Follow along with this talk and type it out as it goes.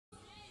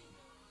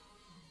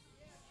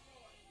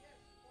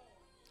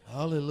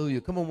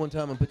Hallelujah. Come on one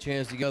time and put your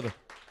hands together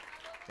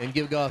and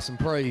give God some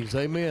praise.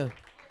 Amen.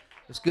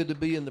 It's good to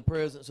be in the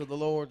presence of the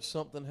Lord.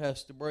 Something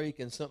has to break,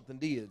 and something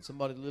did.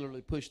 Somebody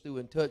literally pushed through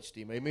and touched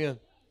him. Amen.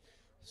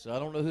 So I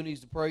don't know who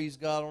needs to praise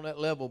God on that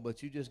level,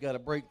 but you just got a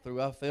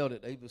breakthrough. I felt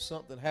it. There was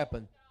something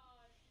happened.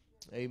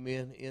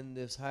 Amen. In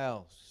this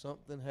house.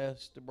 Something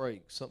has to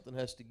break. Something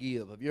has to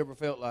give. Have you ever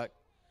felt like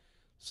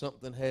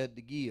something had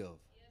to give?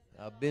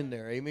 I've been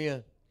there.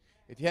 Amen.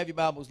 If you have your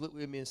Bibles, look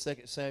with me in 2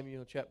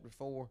 Samuel chapter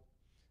 4,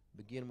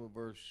 beginning with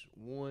verse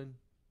 1.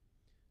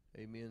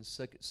 Amen.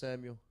 2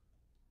 Samuel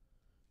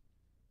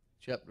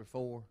chapter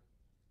 4.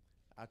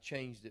 I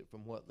changed it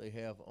from what they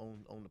have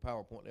on the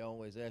PowerPoint. They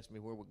always ask me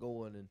where we're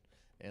going,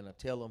 and I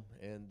tell them,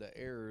 and the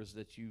errors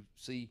that you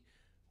see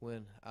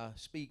when I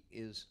speak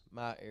is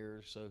my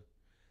errors. So,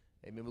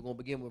 amen. We're going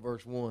to begin with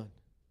verse 1.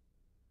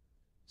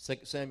 2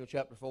 Samuel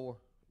chapter 4,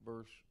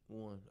 verse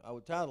 1. I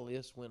would title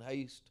this, When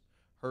Haste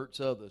Hurts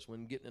Others.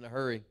 When getting in a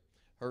hurry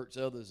hurts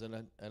others. And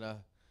I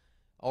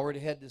already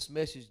had this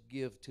message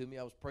give to me.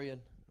 I was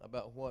praying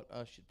about what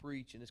I should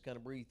preach, and it's kind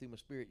of breathed through my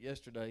spirit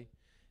yesterday.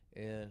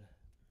 And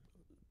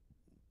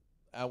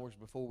hours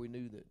before we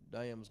knew that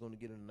Diane was going to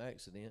get in an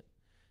accident,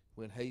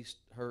 when haste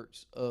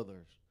hurts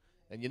others.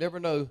 And you never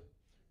know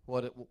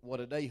what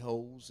a day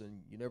holds,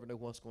 and you never know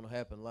what's going to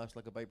happen. Life's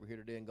like a vapor here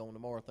today and gone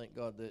tomorrow. Thank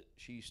God that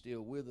she's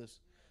still with us.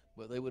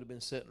 But they would have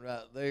been sitting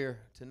right there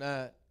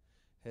tonight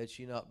had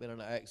she not been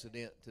in an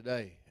accident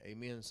today.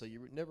 Amen. So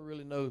you never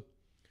really know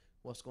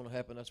what's going to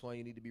happen. That's why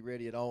you need to be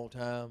ready at all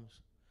times.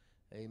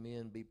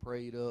 Amen. Be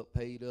prayed up,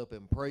 paid up,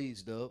 and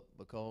praised up,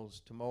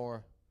 because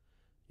tomorrow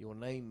your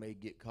name may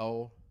get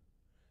called.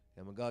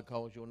 And when God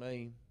calls your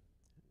name,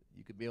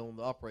 you could be on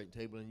the operating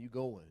table and you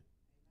going.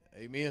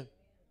 Amen.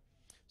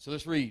 So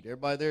let's read.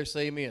 Everybody there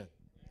say amen.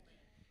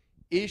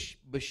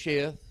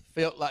 Ishbosheth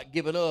felt like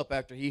giving up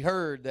after he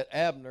heard that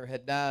Abner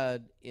had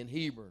died in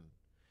Hebron.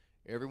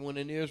 Everyone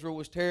in Israel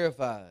was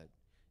terrified.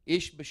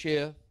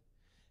 Ishbosheth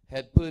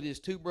had put his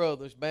two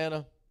brothers,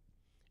 Bana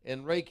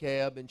and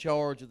Rechab, in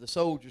charge of the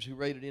soldiers who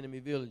raided enemy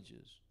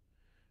villages.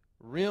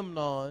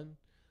 Rimnon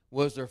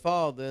was their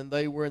father, and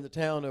they were in the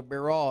town of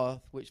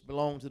Beroth, which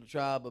belonged to the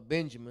tribe of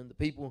Benjamin. The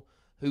people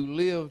who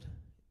lived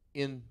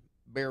in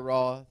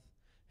Beroth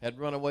had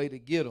run away to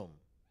get them,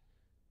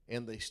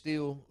 and they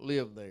still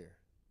live there.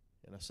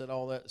 And I said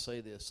all that to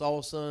say this.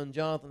 Saul's son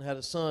Jonathan had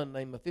a son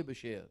named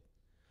Mephibosheth,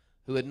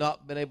 who had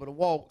not been able to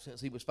walk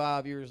since he was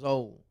 5 years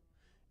old.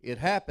 It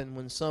happened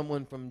when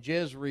someone from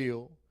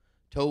Jezreel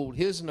told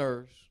his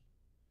nurse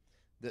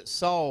that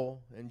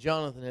Saul and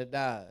Jonathan had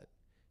died.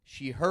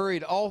 She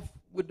hurried off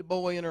with the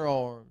boy in her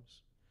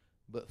arms,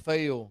 but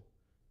fell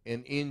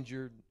and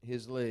injured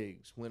his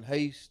legs. When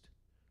haste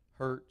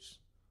hurts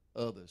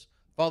others.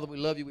 Father, we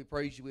love you, we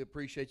praise you, we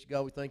appreciate you.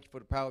 God, we thank you for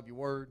the power of your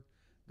word.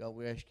 God,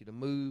 we ask you to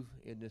move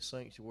in this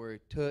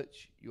sanctuary.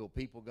 Touch your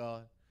people,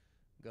 God.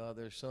 God,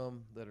 there's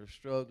some that are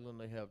struggling.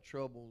 They have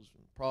troubles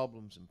and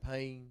problems and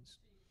pains,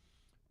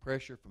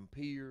 pressure from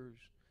peers.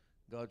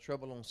 God,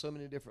 trouble on so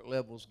many different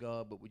levels,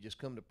 God, but we just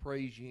come to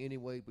praise you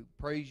anyway. We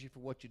praise you for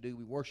what you do.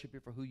 We worship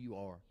you for who you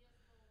are.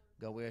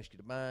 God, we ask you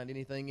to bind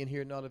anything in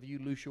here not of you,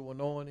 loose your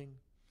anointing.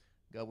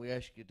 God, we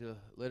ask you to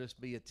let us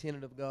be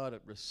attentive, God,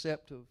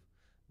 receptive.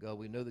 God,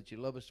 we know that you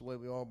love us the way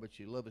we are, but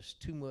you love us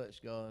too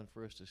much, God,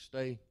 for us to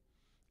stay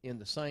in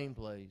the same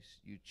place.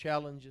 You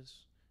challenge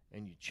us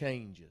and you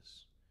change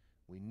us.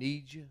 We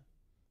need you.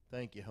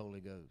 Thank you,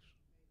 Holy Ghost.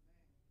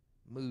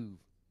 Move.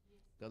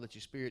 God, let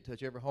your spirit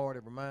touch every heart,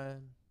 every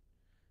mind.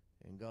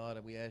 And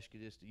God, we ask you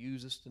just to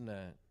use us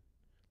tonight.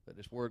 Let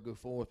this word go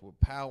forth with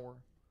power,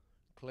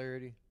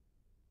 clarity,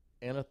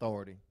 and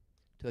authority.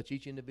 Touch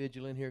each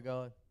individual in here,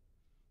 God.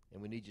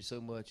 And we need you so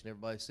much. And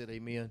everybody said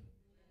amen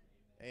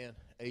and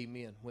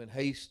amen. When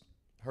haste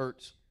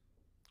hurts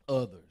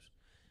others.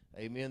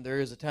 Amen.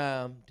 There is a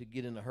time to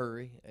get in a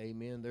hurry.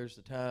 Amen. There's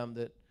the time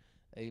that,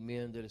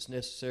 amen, that it's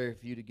necessary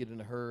for you to get in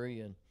a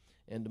hurry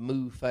and to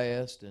move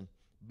fast and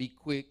be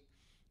quick.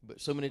 But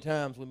so many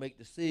times we make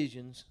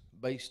decisions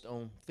based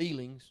on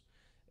feelings,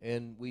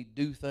 and we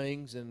do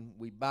things and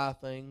we buy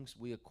things,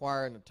 we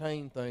acquire and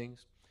attain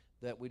things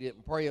that we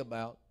didn't pray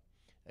about.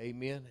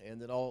 Amen. And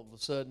then all of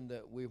a sudden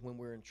that when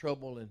we're in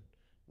trouble and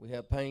we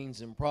have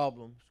pains and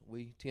problems,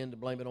 we tend to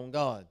blame it on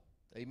God.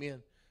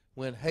 Amen.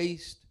 When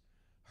haste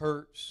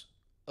hurts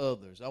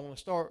others. I want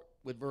to start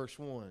with verse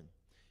 1.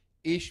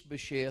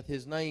 Ishbosheth,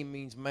 his name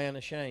means man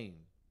ashamed.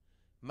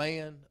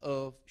 Man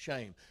of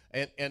shame.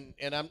 And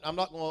I'm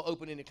not going to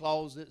open any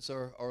closets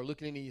or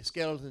look at any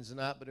skeletons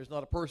tonight, but there's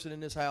not a person in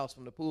this house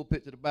from the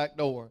pulpit to the back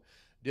door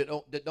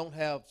that don't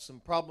have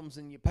some problems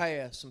in your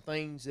past, some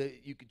things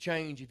that you could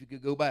change if you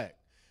could go back.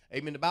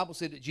 Amen. The Bible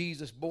said that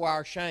Jesus bore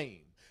our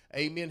shame.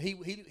 Amen.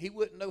 He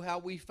wouldn't know how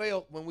we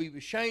felt when we were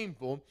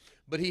shameful,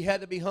 But he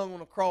had to be hung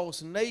on a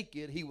cross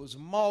naked. He was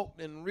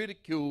mocked and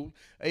ridiculed.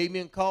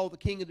 Amen. Called the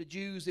King of the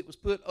Jews. It was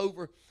put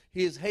over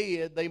his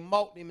head. They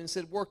mocked him and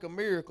said, work a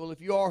miracle. If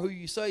you are who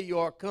you say you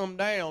are, come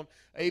down.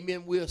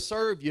 Amen. We'll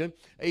serve you.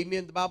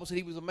 Amen. The Bible said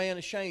he was a man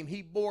of shame.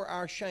 He bore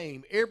our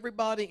shame.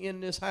 Everybody in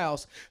this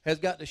house has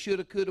got the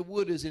shoulda, coulda,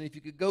 wouldas. And if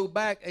you could go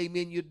back,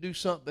 amen, you'd do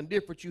something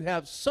different. You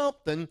have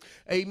something,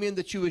 amen,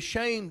 that you're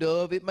ashamed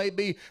of. It may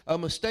be a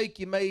mistake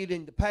you made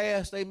in the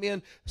past.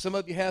 Amen. Some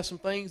of you have some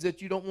things that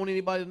you don't want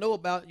anybody to know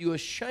about. You're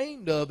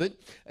ashamed of it.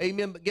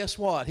 Amen. But guess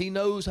what? He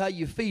knows how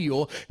you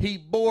feel. He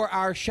bore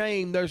our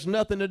shame. There's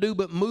nothing to do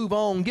but move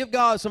on. Give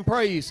God some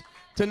praise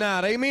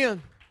tonight.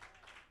 Amen.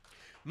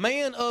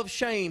 Man of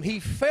shame. He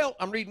felt,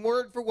 I'm reading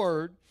word for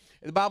word,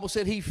 the Bible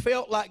said he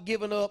felt like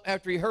giving up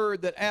after he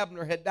heard that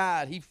Abner had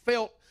died. He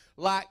felt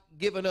like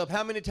giving up.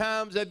 How many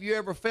times have you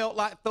ever felt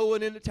like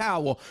throwing in the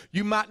towel?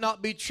 You might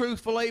not be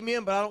truthful,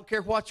 amen, but I don't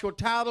care what your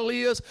title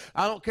is.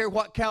 I don't care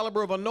what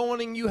caliber of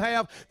anointing you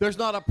have. There's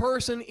not a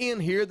person in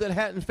here that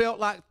hadn't felt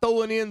like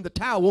throwing in the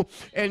towel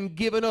and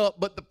giving up.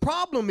 But the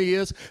problem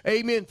is,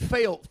 amen,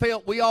 felt.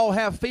 We all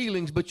have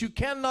feelings, but you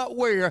cannot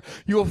wear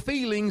your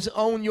feelings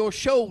on your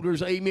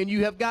shoulders, amen.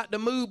 You have got to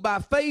move by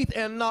faith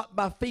and not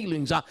by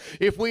feelings.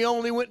 If we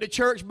only went to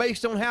church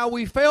based on how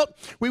we felt,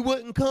 we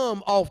wouldn't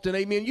come often,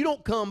 amen. You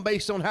don't come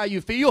based on how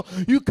you feel.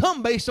 You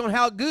come based on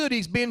how good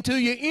he's been to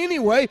you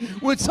anyway.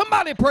 Would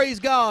somebody praise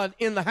God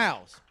in the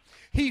house?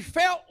 He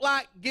felt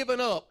like giving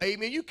up.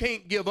 Amen. You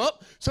can't give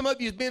up. Some of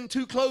you have been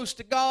too close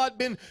to God,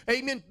 been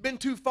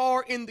too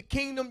far in the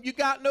kingdom. You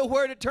got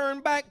nowhere to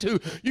turn back to.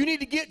 You need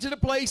to get to the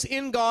place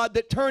in God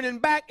that turning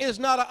back is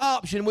not an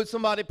option. Would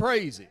somebody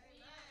praise him?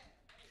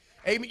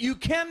 Amen. You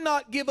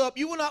cannot give up.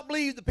 You will not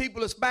believe the people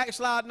that's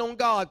backsliding on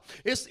God.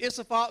 It's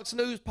a Fox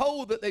News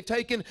poll that they've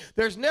taken.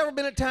 There's never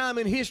been a time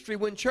in history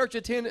when church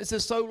attendance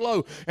is so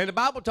low. And the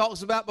Bible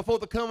talks about before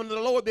the coming of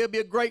the Lord, there'll be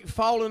a great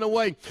falling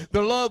away.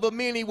 The love of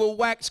many will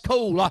wax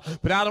cold.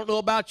 But I don't know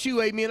about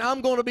you, amen.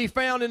 I'm going to be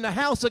found in the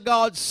house of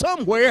God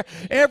somewhere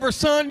every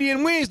Sunday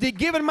and Wednesday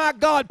giving my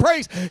God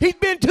praise. He's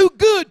been too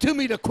good to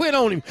me to quit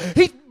on him.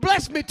 He's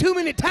blessed me too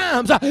many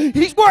times.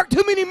 He's worked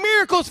too many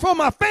miracles for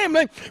my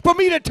family for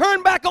me to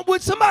turn back on.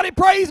 Would somebody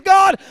praise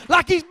God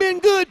like he's been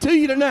good to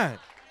you tonight?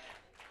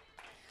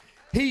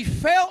 He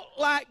felt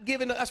like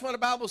giving up. That's why the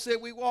Bible said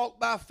we walk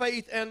by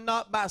faith and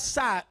not by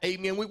sight.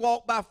 Amen. We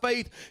walk by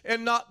faith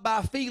and not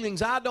by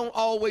feelings. I don't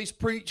always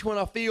preach when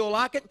I feel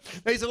like it.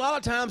 There's a lot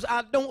of times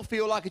I don't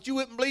feel like it. You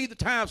wouldn't believe the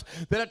times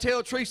that I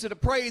tell Teresa to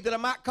pray that I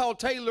might call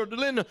Taylor or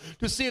Linda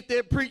to see if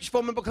they'd preach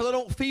for me because I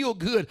don't feel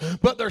good.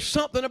 But there's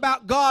something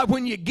about God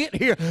when you get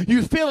here,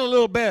 you feel a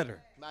little better.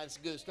 That's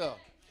good stuff.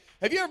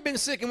 Have you ever been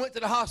sick and went to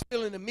the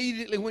hospital and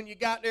immediately when you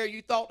got there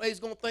you thought they was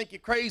going to think you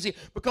crazy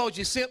because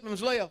your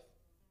symptoms left?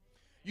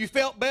 You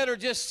felt better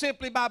just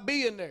simply by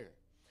being there.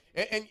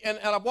 And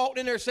I walked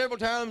in there several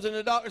times and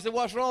the doctor said,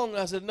 what's wrong? And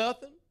I said,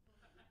 nothing.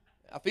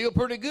 I feel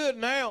pretty good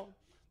now.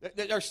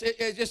 There's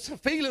just a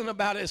feeling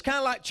about it. It's kind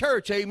of like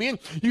church, amen.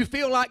 You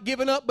feel like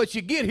giving up, but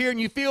you get here and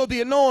you feel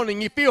the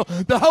anointing. You feel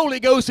the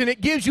Holy Ghost, and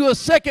it gives you a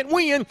second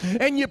wind,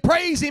 and you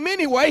praise him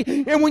anyway.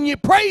 And when you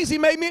praise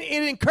him, amen,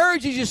 it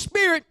encourages your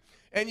spirit,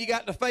 and you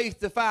got the faith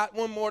to fight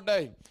one more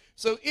day.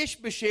 So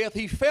Ishbosheth,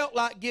 he felt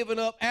like giving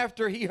up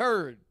after he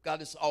heard. God,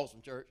 this is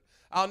awesome, church.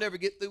 I'll never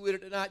get through with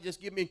it tonight. Just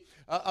give me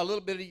a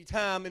little bit of your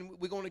time, and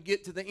we're going to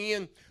get to the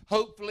end.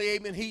 Hopefully,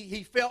 amen.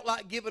 He felt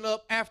like giving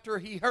up after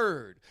he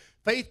heard.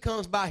 Faith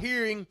comes by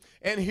hearing,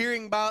 and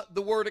hearing by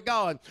the word of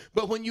God.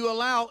 But when you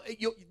allow,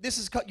 this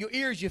is your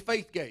ears, your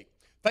faith gate.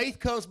 Faith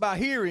comes by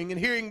hearing,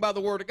 and hearing by the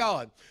word of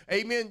God.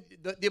 Amen.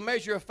 The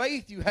measure of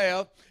faith you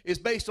have is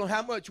based on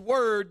how much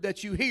word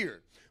that you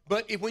hear.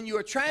 But when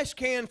you're a trash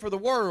can for the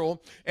world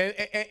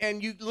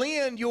and you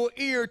lend your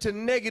ear to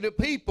negative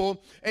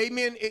people,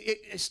 amen,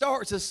 it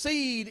starts a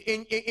seed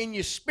in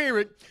your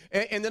spirit,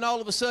 and then all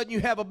of a sudden you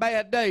have a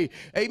bad day.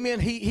 Amen.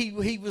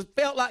 He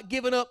felt like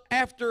giving up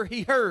after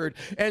he heard.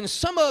 And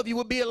some of you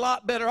would be a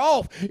lot better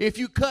off if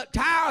you cut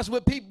ties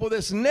with people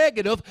that's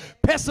negative,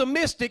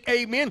 pessimistic,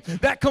 amen,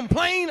 that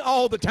complain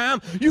all the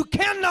time. You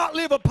cannot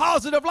live a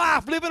positive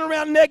life living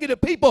around negative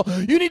people.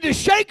 You need to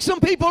shake some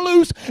people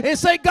loose and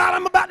say, God,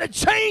 I'm about to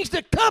change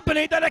the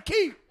company that I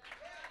keep.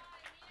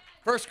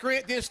 1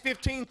 Corinthians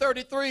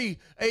 15:33,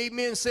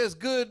 amen, says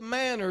good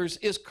manners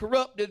is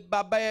corrupted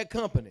by bad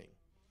company.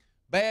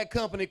 Bad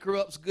company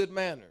corrupts good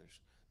manners.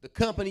 The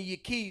company you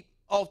keep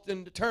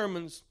often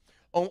determines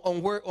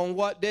on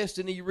what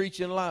destiny you reach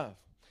in life.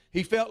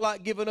 He felt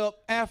like giving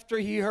up after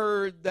he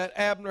heard that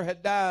Abner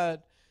had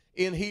died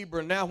in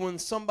Hebron. Now when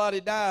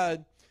somebody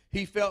died,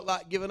 he felt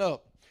like giving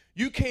up.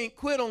 You can't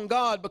quit on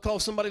God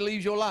because somebody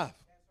leaves your life.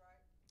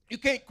 You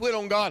can't quit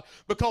on God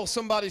because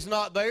somebody's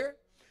not there.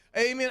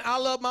 Amen. I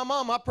love my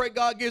mom. I pray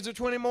God gives her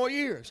 20 more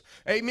years.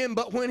 Amen.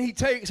 But when he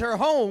takes her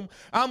home,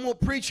 I'm going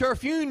to preach her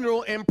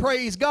funeral and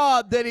praise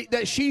God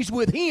that she's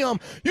with him.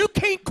 You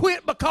can't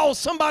quit because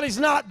somebody's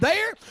not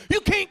there.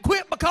 You can't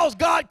quit because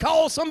God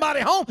calls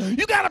somebody home.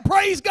 You got to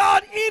praise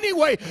God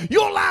anyway.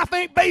 Your life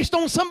ain't based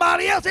on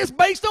somebody else. It's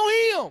based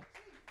on him.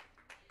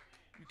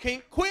 You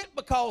can't quit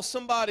because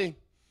somebody,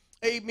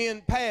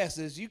 amen,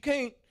 passes. You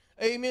can't,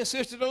 amen.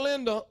 Sister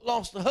Delinda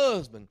lost a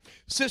husband.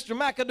 Sister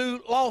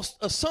McAdoo lost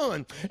a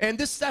son. And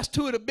that's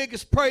two of the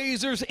biggest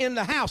praisers in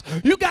the house.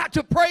 You got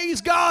to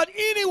praise God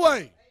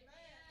anyway.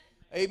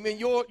 Amen.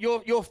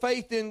 Your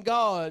faith in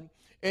God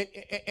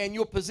and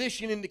your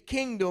position in the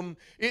kingdom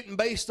isn't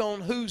based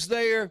on who's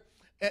there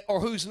or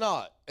who's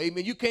not.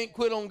 Amen. You can't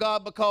quit on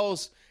God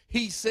because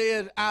he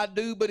said, I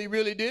do, but he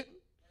really didn't.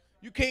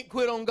 You can't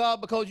quit on God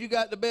because you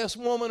got the best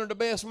woman or the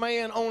best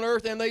man on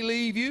earth and they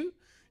leave you.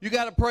 You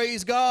got to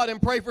praise God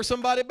and pray for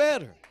somebody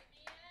better.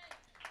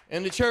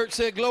 And the church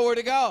said, glory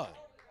to God.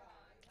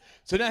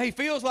 So now he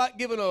feels like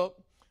giving up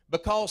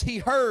because he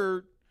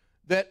heard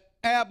that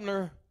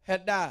Abner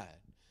had died.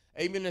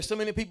 Amen. There's so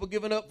many people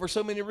giving up for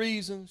so many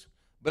reasons.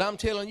 But I'm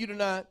telling you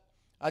tonight,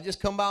 I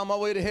just come by on my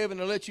way to heaven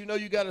to let you know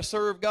you got to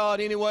serve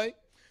God anyway.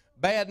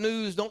 Bad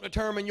news don't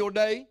determine your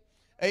day.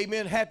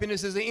 Amen.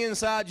 Happiness is an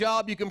inside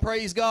job. You can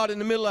praise God in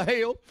the middle of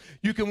hell.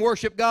 You can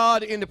worship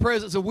God in the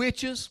presence of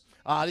witches.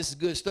 This is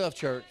good stuff,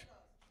 church.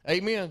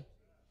 Amen.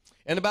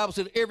 And the Bible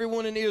said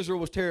everyone in Israel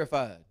was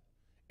terrified.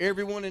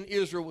 Everyone in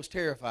Israel was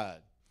terrified.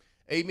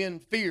 Amen.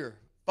 Fear,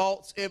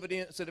 false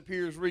evidence that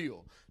appears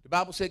real. The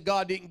Bible said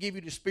God didn't give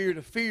you the spirit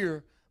of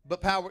fear,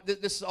 but power.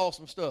 This is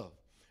awesome stuff.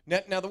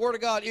 Now the Word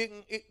of God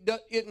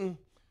isn't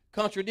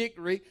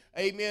contradictory.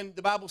 Amen.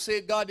 The Bible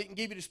said God didn't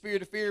give you the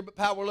spirit of fear, but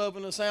power, love,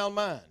 and a sound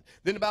mind.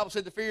 Then the Bible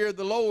said the fear of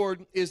the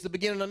Lord is the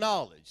beginning of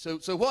knowledge. So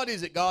what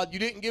is it, God? You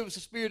didn't give us a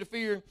spirit of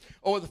fear,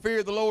 or the fear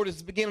of the Lord is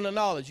the beginning of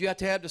knowledge. You have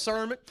to have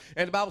discernment.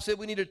 And the Bible said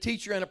we need a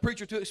teacher and a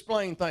preacher to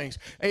explain things.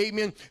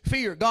 Amen.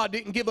 Fear. God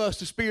didn't give us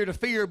the spirit of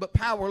fear, but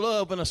power,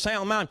 love, and a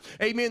sound mind.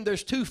 Amen.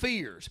 There's two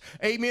fears.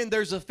 Amen.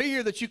 There's a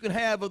fear that you can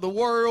have of the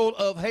world,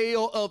 of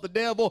hell, of the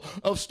devil,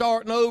 of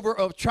starting over,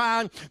 of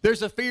trying.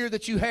 There's a fear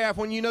that you have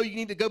when you know you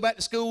need to go back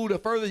to school to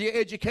further your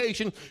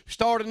education,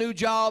 start a new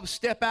job,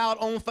 step out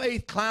on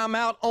faith, climb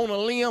out on a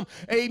limb.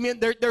 Amen.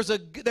 There's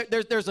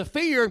a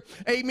fear,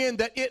 amen,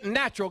 that isn't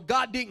natural.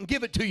 God didn't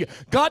give it to you.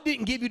 God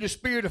didn't give you the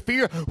spirit of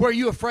fear where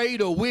you're afraid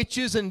of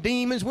witches and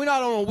demons. We're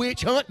not on a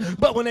witch hunt,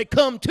 but when they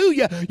come to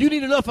you, you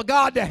need enough of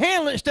God to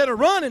handle it instead of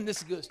running. This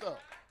is good stuff.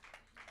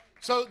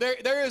 So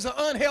there is an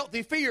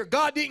unhealthy fear.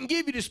 God didn't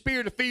give you the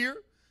spirit of fear,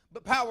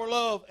 but power,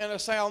 love, and a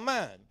sound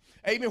mind.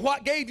 Amen.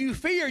 What gave you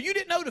fear? You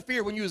didn't know the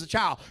fear when you was a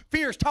child.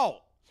 Fear is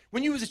taught.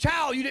 When you was a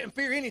child, you didn't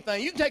fear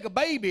anything. You can take a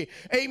baby,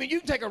 amen, you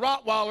can take a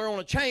Rottweiler on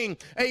a chain,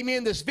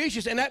 amen, that's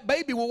vicious, and that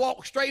baby will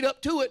walk straight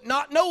up to it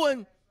not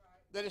knowing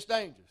that it's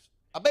dangerous.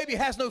 A baby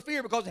has no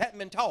fear because it hasn't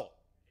been taught.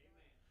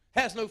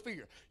 Has no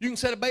fear. You can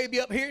set a baby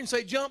up here and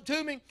say, jump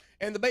to me,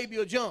 and the baby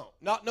will jump,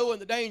 not knowing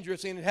the danger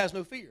it's in. It has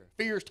no fear.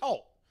 Fear is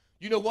taught.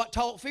 You know what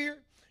taught fear?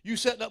 You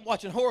sitting up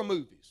watching horror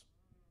movies.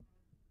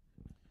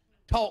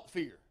 Taught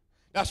fear.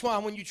 That's why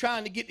when you're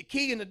trying to get the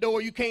key in the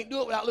door, you can't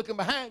do it without looking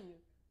behind you.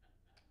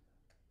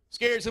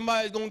 Scared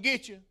somebody's going to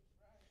get you.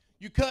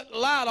 You cut the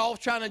light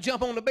off trying to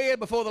jump on the bed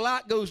before the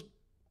light goes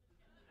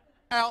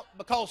out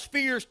because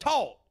fear's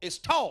taught. It's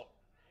taught.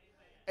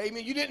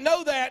 Amen. You didn't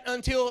know that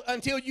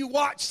until you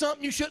watched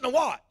something you shouldn't have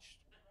watched.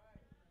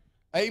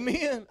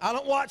 Amen. I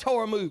don't watch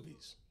horror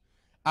movies.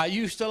 I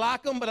used to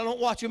like them, but I don't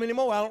watch them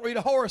anymore. I don't read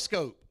a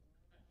horoscope.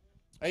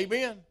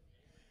 Amen.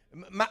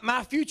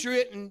 My future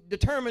isn't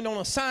determined on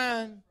a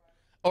sign,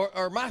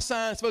 or my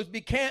sign is supposed to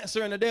be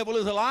Cancer and the devil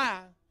is a lie.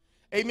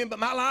 Amen. But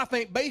my life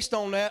ain't based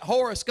on that.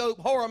 Horoscope.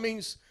 Horror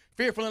means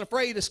fearful and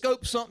afraid. A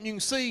scope, something you can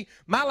see.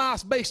 My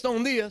life's based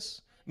on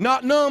this.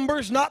 Not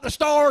numbers, not the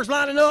stars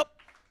lining up.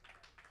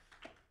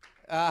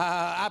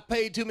 I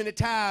paid too many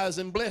tithes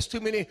and blessed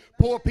too many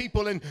poor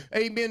people and,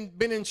 amen,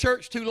 been in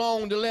church too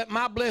long to let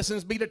my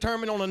blessings be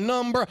determined on a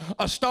number,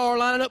 a star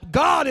lining up.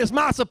 God is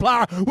my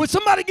supplier. Would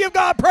somebody give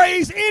God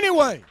praise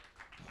anyway?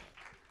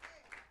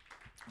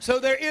 So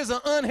there is an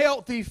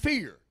unhealthy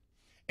fear.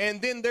 And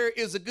then there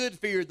is a good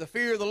fear. The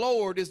fear of the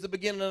Lord is the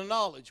beginning of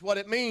knowledge. What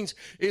it means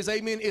is,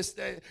 amen,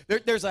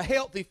 there's a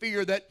healthy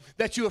fear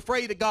that you're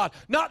afraid of God.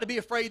 Not to be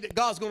afraid that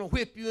God's going to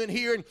whip you in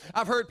here. And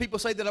I've heard people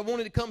say that I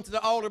wanted to come to the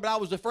altar, but I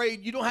was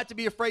afraid. You don't have to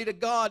be afraid of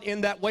God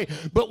in that way.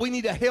 But we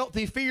need a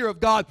healthy fear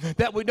of God,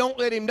 that we don't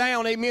let him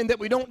down, amen, that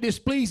we don't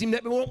displease him,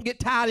 that we won't get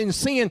tied in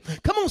sin.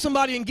 Come on,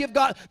 somebody, and give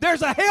God.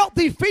 There's a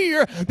healthy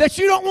fear that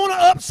you don't want to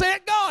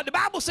upset God. The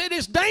Bible said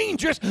it's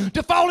dangerous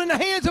to fall in the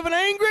hands of an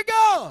angry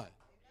God.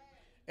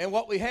 And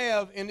what we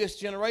have in this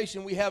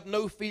generation, we have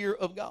no fear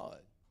of God.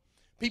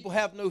 People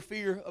have no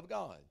fear of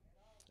God.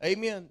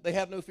 Amen. They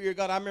have no fear of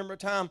God. I remember a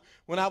time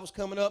when I was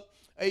coming up,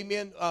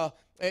 amen,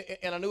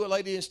 and I knew a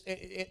lady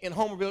in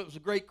Homerville that was a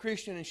great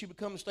Christian, and she would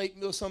come to State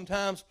Mill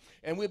sometimes,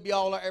 and we'd be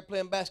all out there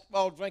playing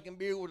basketball, drinking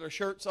beer with our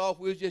shirts off.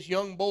 We was just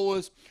young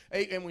boys.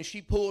 And when she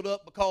pulled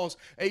up, because,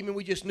 amen,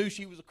 we just knew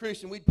she was a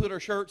Christian, we'd put our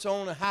shirts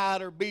on and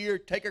hide her beer,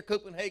 take her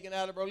Copenhagen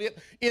out of her lip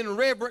in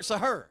reverence of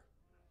her.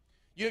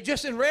 You know,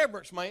 just in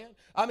reverence, man.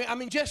 I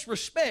mean, just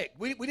respect.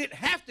 We didn't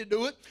have to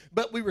do it,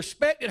 but we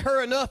respected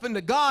her enough in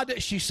the God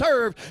that she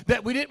served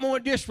that we didn't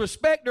want to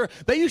disrespect her.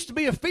 There used to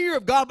be a fear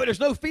of God, but there's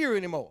no fear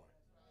anymore.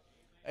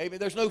 Amen.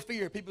 There's no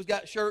fear. People's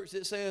got shirts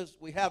that says,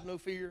 we have no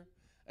fear.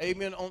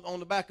 Amen. On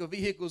the back of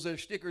vehicles,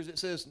 there's stickers that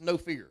says, no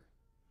fear.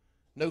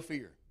 No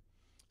fear.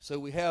 So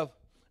we have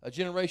a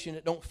generation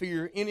that don't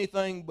fear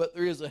anything, but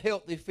there is a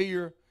healthy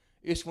fear.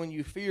 It's when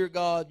you fear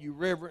God, you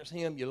reverence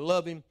Him, you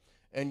love Him,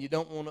 and you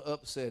don't want to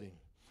upset Him.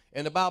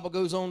 And the Bible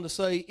goes on to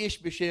say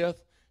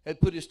Ishbosheth had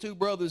put his two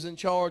brothers in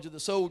charge of the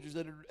soldiers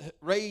that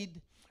had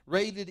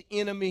raided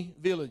enemy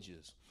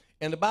villages.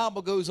 And the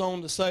Bible goes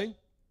on to say,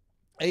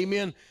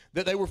 amen,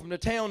 that they were from the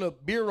town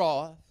of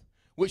Beeroth,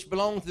 which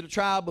belonged to the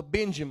tribe of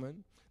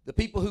Benjamin. The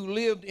people who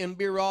lived in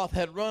Beeroth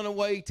had run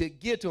away to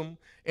Gittim,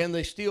 and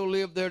they still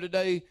live there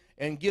today.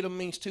 And Gittim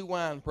means two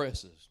wine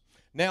presses.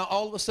 Now,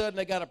 all of a sudden,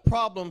 they got a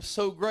problem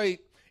so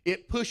great,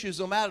 it pushes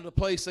them out of the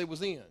place they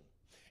was in.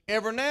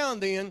 Every now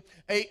and then,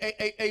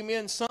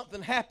 amen,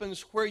 something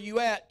happens where you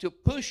at to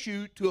push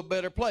you to a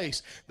better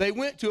place. They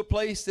went to a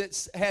place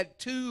that had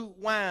two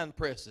wine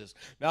presses.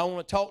 Now, I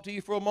want to talk to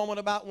you for a moment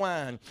about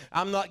wine.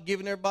 I'm not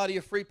giving everybody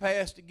a free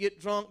pass to get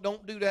drunk.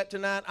 Don't do that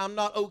tonight. I'm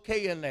not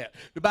okay in that.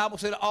 The Bible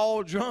said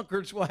all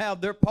drunkards will have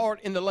their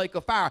part in the lake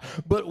of fire.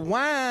 But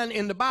wine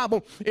in the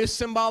Bible is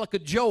symbolic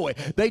of joy.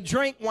 They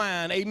drank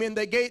wine, amen.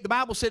 The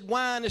Bible said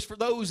wine is for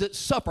those that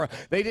suffer.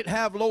 They didn't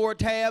have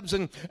Lortabs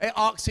and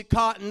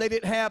Oxycontin. They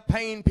didn't have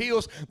pain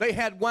pills. They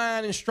had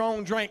wine and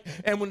strong drink.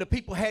 And when the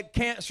people had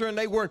cancer and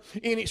they were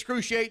in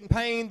excruciating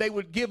pain, they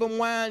would give them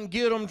wine,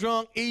 get them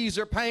drunk, ease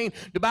their pain.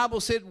 The Bible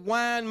said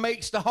wine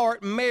makes the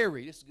heart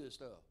merry. This is good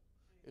stuff.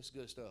 It's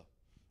good stuff.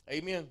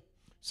 Amen.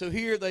 So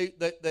here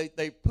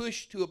they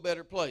pushed to a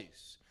better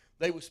place.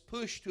 They was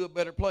pushed to a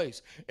better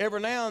place. Every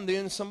now and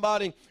then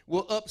somebody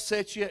will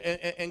upset you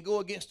and go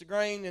against the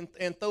grain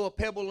and throw a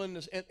pebble in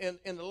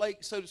the lake,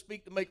 so to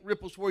speak, to make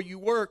ripples where you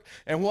work.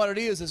 And what it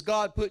is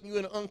God putting you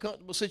in an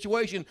uncomfortable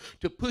situation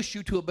to push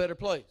you to a better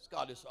place.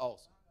 God is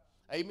awesome.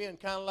 Amen.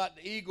 Kind of like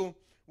the eagle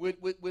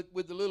with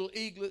the little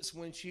eaglets,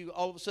 when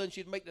all of a sudden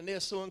she'd make the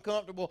nest so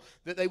uncomfortable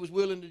that they was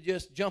willing to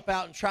just jump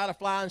out and try to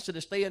fly instead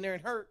of staying there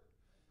and hurt.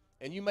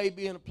 And you may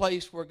be in a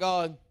place where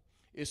God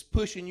is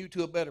pushing you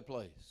to a better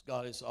place.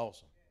 God is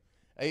awesome.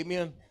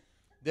 Amen.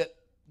 That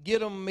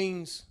Gittim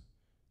means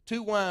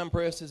two wine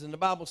presses, and the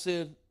Bible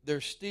said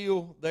they're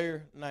still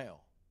there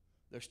now.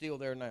 They're still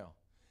there now.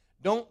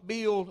 Don't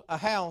build a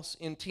house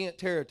in tent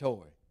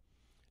territory.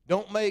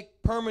 Don't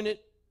make permanent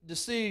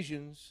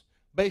decisions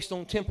based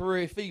on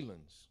temporary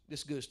feelings.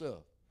 This is good stuff.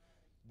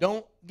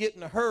 Don't get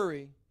in a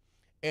hurry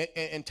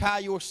and tie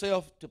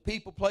yourself to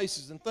people,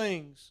 places, and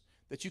things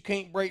that you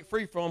can't break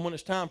free from when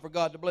it's time for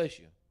God to bless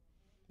you.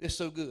 It's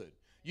so good.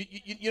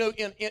 You know,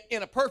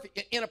 in a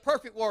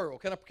perfect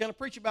world, can I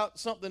preach about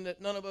something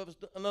that none of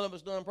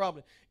us done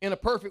probably? In a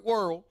perfect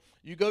world,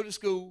 you go to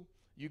school,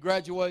 you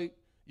graduate,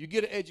 you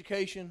get an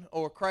education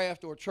or a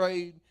craft or a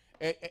trade,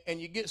 and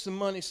you get some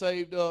money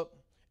saved up,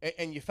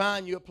 and you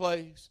find you a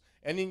place,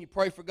 and then you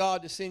pray for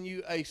God to send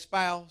you a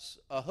spouse,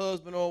 a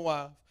husband or a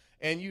wife,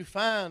 and you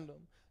find them.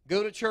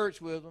 Go to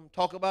church with them.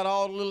 Talk about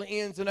all the little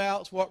ins and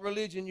outs, what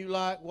religion you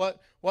like, what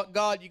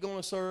God you're going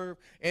to serve.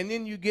 And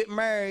then you get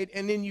married,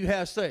 and then you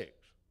have sex.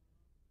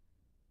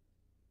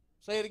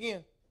 Say it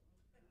again.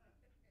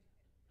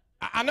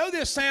 I know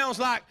this sounds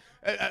like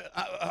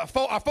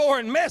a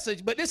foreign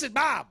message, but this is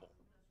Bible.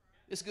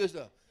 It's good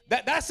stuff.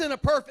 That's in a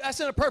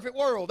perfect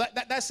world.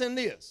 That's in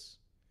this.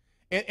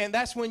 And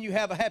that's when you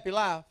have a happy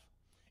life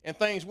and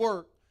things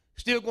work.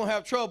 Still going to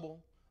have trouble.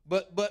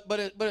 But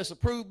it's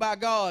approved by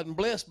God and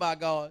blessed by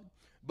God.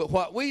 But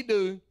what we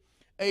do,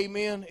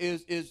 amen,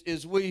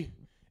 is we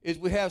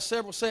have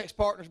several sex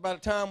partners by the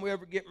time we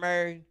ever get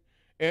married,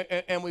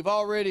 and we've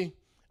already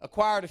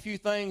acquired a few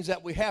things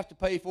that we have to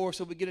pay for,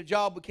 so we get a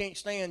job we can't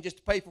stand just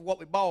to pay for what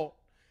we bought.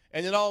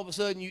 And then all of a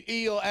sudden you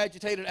ill,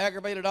 agitated,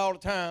 aggravated all the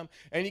time,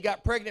 and you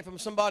got pregnant from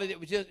somebody that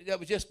was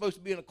just supposed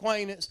to be an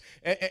acquaintance,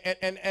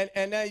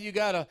 and now you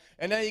got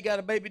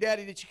a baby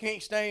daddy that you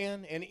can't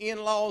stand, and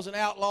in-laws and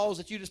outlaws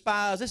that you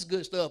despise. This is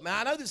good stuff, man.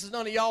 I know this is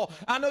none of y'all.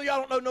 I know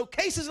y'all don't know no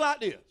cases like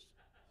this,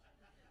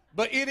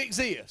 but it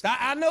exists.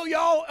 I know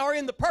y'all are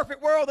in the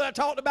perfect world that I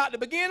talked about to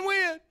begin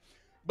with,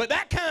 but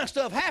that kind of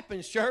stuff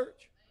happens,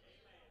 church.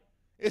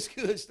 It's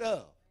good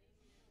stuff.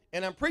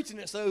 And I'm preaching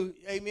it so,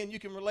 amen, you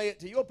can relay it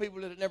to your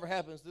people that it never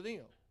happens to them.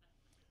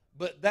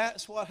 But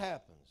that's what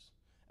happens.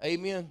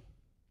 Amen.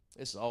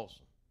 This is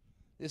awesome.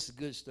 This is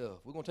good stuff.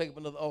 We're going to take up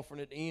another offering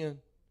at the end.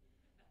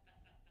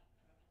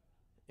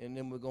 And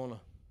then we're going to,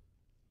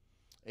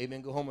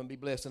 amen, go home and be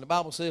blessed. And the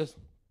Bible says,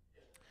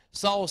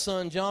 Saul's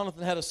son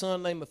Jonathan had a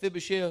son named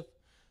Mephibosheth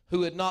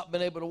who had not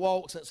been able to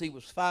walk since he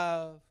was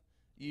 5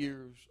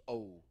 years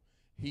old.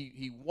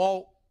 He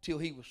walked till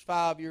he was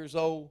 5 years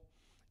old.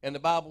 And the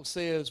Bible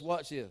says,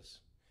 watch this.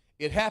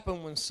 It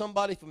happened when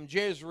somebody from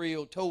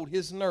Jezreel told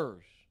his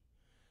nurse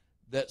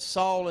that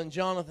Saul and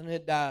Jonathan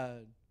had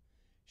died.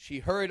 She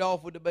hurried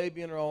off with the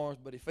baby in her arms,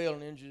 but he fell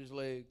and injured his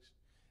legs.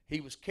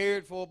 He was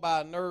cared for by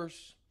a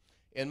nurse.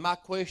 And my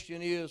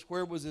question is,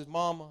 where was his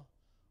mama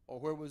or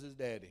where was his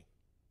daddy?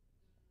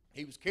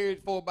 He was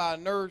cared for by a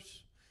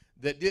nurse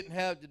that didn't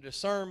have the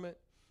discernment,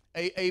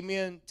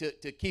 amen,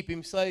 to keep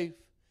him safe.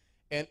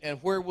 And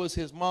where was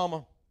his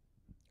mama?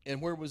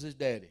 And where was his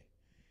daddy?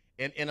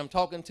 And I'm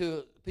talking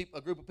to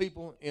a group of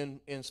people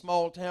in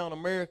small town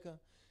America.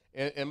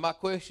 And my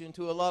question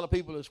to a lot of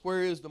people is,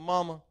 where is the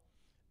mama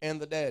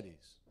and the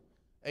daddies?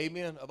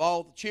 Amen. Of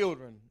all the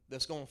children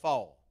that's going to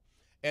fall.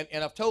 And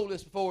I've told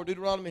this before,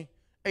 Deuteronomy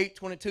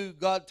 8:22,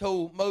 God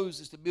told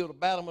Moses to build a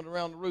battlement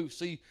around the roof.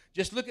 See,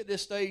 just look at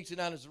this stage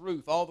tonight as a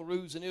roof. All the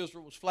roofs in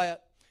Israel was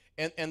flat.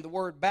 And the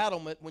word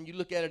battlement, when you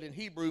look at it in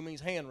Hebrew,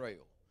 means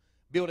handrail.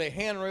 Build a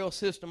handrail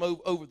system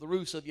over the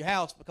roofs of your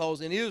house, because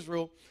in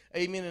Israel,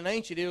 amen, in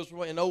ancient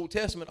Israel, in the Old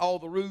Testament, all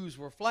the roofs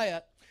were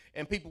flat,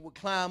 and people would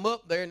climb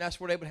up there, and that's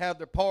where they would have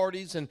their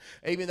parties, and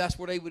amen, that's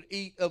where they would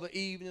eat of an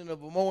evening,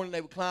 of a morning, they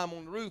would climb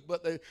on the roof,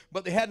 but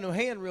they had no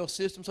handrail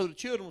system, so the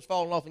children was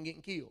falling off and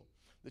getting killed.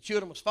 The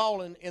children was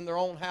falling in their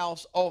own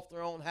house, off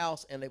their own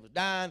house, and they was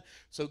dying.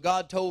 So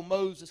God told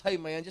Moses, hey,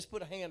 man, just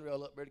put a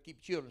handrail up there to keep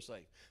the children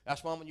safe.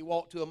 That's why when you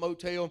walk to a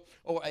motel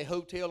or a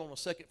hotel on the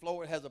second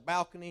floor, it has a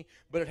balcony,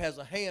 but it has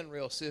a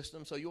handrail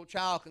system, so your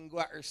child can go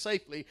out there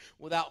safely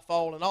without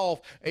falling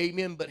off.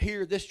 Amen. But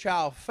here, this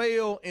child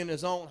fell in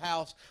his own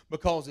house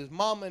because his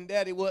mama and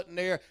daddy wasn't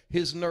there.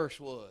 His nurse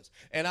was.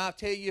 And I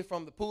tell you,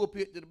 from the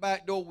pulpit to the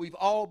back door, we've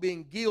all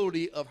been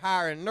guilty of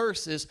hiring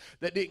nurses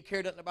that didn't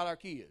care nothing about our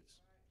kids.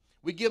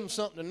 We give them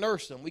something to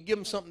nurse them. We give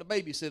them something to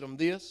babysit them.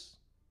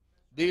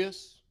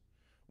 This,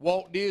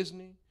 Walt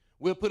Disney.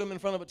 We'll put them in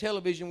front of a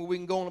television where we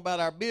can go on about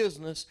our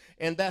business,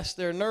 and that's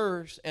their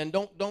nurse. And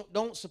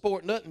don't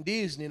support nothing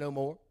Disney no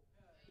more.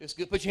 It's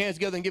good. Put your hands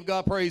together and give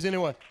God praise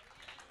anyway.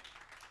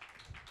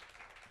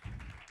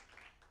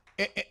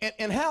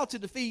 And how to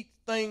defeat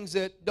things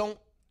that don't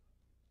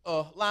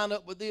line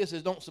up with this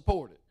is don't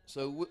support it.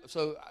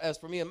 So as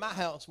for me and my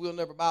house, we'll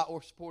never buy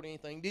or support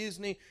anything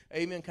Disney.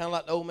 Amen. Kind of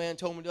like the old man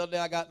told me the other day,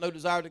 I got no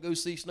desire to go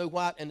see Snow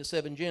White and the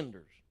Seven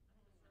Genders.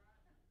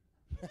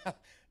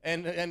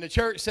 and the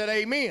church said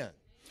amen.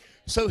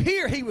 So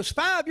here he was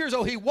 5 years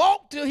old. He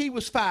walked till he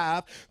was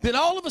 5. Then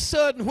all of a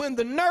sudden, when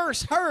the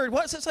nurse heard,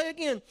 what does it say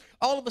again?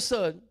 All of a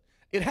sudden,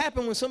 it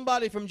happened when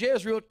somebody from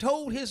Jezreel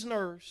told his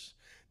nurse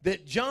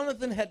that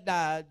Jonathan had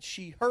died.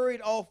 She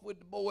hurried off with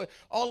the boy.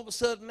 All of a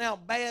sudden now,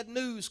 bad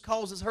news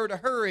causes her to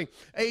hurry.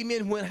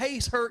 Amen. When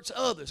haste hurts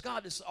others.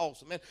 God, this is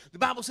awesome, man. The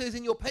Bible says,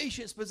 in your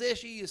patience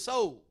possess ye your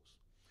souls.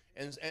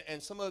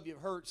 And some of you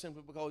have hurt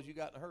simply because you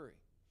got in a hurry.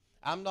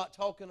 I'm not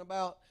talking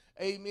about,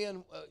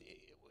 amen,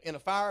 in a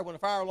fire. When a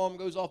fire alarm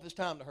goes off, it's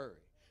time to hurry.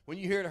 When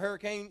you hear the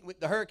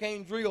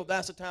hurricane drill,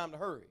 that's the time to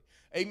hurry.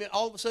 Amen.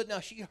 All of a sudden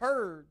now, she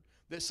heard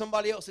that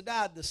somebody else had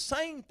died. The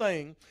same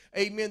thing,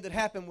 amen, that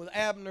happened with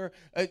Abner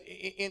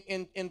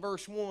in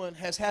verse 1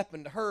 has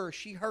happened to her.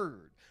 She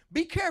heard.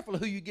 Be careful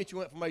who you get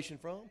your information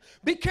from.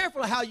 Be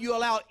careful how you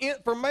allow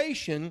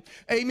information,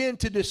 amen,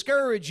 to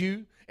discourage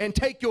you and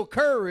take your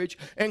courage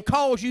and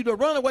cause you to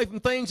run away from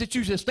things that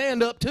you should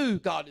stand up to.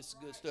 God, this is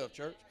good stuff,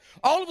 church.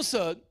 All of a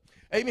sudden,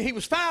 amen, he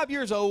was 5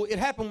 years old. It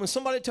happened when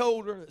somebody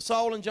told her that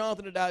Saul and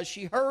Jonathan had died.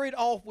 She hurried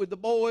off with the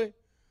boy,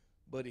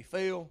 but he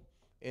fell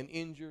and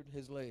injured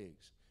his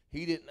legs.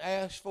 He didn't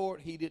ask for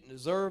it. He didn't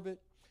deserve it.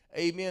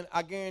 Amen.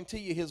 I guarantee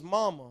you his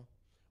mama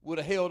would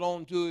have held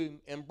on to him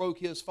and broke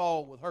his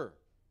fall with her.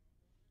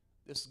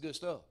 This is good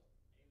stuff.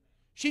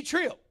 She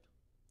tripped.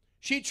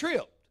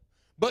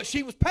 But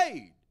she was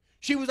paid.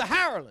 She was a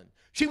hireling.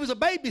 She was a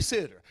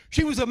babysitter.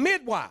 She was a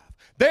midwife.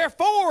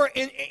 Therefore,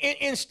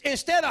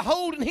 instead of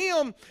holding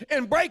him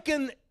and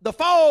breaking the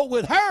fall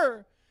with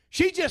her,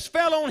 she just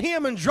fell on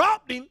him and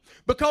dropped him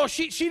because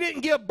she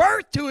didn't give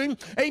birth to him.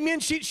 Amen.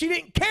 She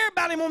didn't care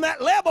about him on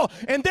that level,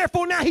 and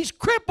therefore now he's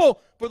crippled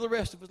for the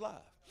rest of his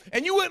life.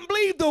 And you wouldn't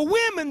believe the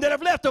women that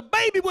have left a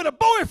baby with a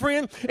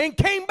boyfriend and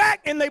came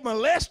back and they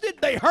molested,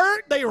 they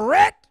hurt, they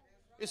wrecked.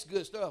 It's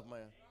good stuff,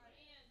 man.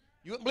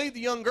 You wouldn't believe the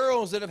young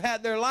girls that have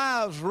had their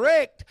lives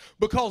wrecked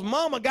because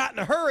mama got in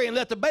a hurry and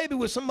left the baby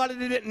with somebody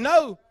they didn't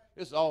know.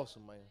 It's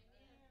awesome, man.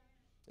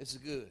 This is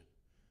good.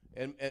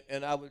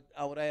 And I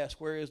would ask,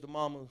 where is the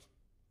mamas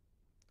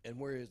and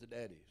where is the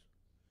daddies?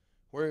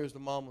 Where is the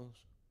mamas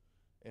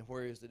and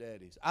where is the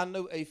daddies? I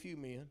know a few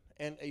men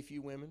and a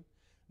few women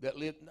that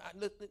live.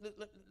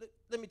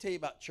 Let me tell you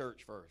about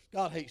church first.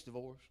 God hates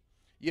divorce.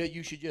 Yeah,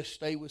 you should just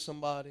stay with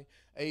somebody.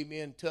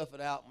 Amen. Tough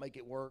it out, make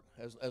it work.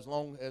 As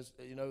long as,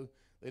 you know,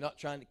 they're not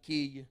trying to kill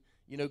you.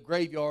 You know,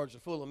 graveyards are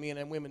full of men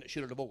and women that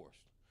should have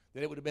divorced.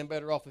 That it would have been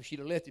better off if she'd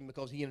have left him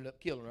because he ended up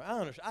killing her. I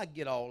understand. I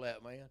get all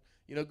that, man.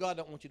 You know, God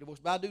don't want you to divorce.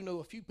 But I do know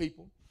a few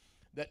people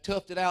that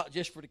toughed it out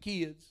just for the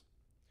kids.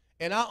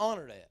 And I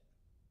honor that.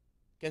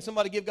 Can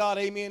somebody give God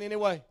amen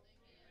anyway?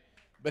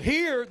 But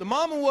here, the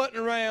mama wasn't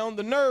around.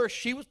 The nurse,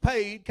 she was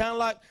paid. Kind of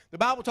like the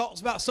Bible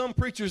talks about some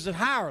preachers that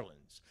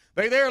hirelings.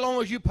 They're there as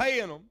long as you're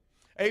paying them.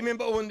 Amen.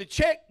 But when the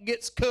check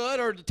gets cut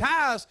or the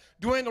ties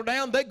dwindle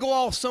down, they go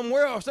off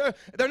somewhere else.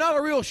 They're not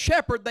a real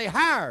shepherd. They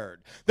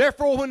hired.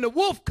 Therefore, when the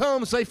wolf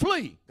comes, they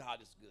flee. God,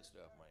 this is good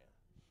stuff,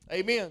 man.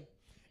 Amen.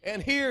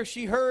 And here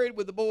she hurried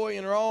with the boy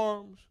in her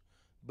arms,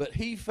 but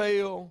he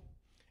fell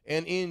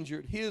and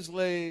injured his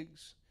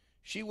legs.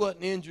 She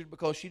wasn't injured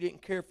because she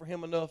didn't care for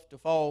him enough to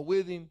fall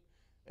with him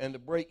and to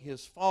break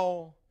his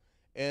fall.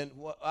 And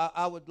what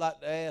I would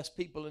like to ask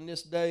people in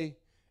this day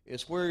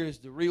is, where is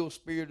the real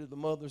spirit of the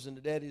mothers and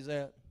the daddies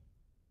at?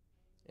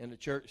 And the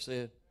church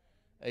said,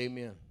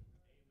 amen.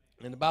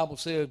 And the Bible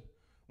said,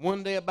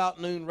 one day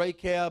about noon,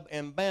 Rechab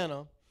and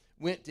Baanah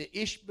went to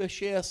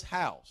Ishbosheth's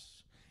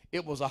house.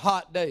 It was a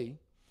hot day,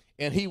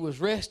 and he was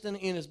resting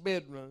in his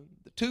bedroom.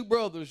 The two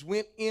brothers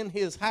went in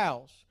his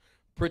house,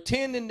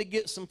 pretending to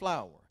get some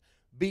flour.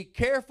 Be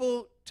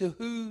careful to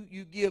who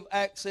you give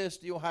access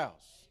to your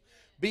house.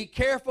 Be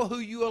careful who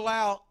you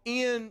allow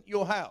in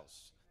your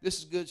house. This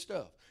is good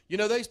stuff. You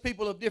know, there's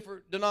people of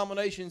different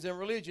denominations and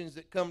religions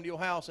that come to your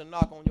house and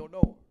knock on your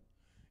door.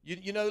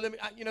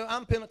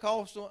 I'm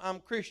Pentecostal. I'm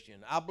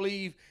Christian. I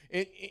believe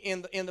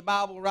in the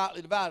Bible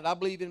rightly divided. I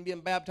believe in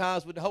being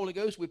baptized with the Holy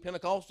Ghost. We're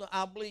Pentecostal.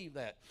 I believe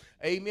that.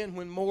 Amen.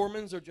 When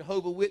Mormons or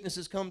Jehovah's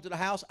Witnesses come to the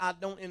house, I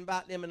don't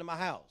invite them into my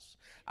house.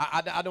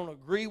 I don't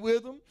agree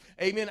with them.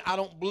 Amen. I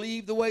don't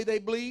believe the way they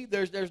believe.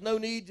 There's no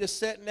need just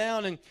sitting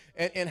down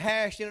and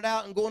hashing it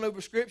out and going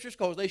over scriptures,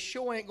 because they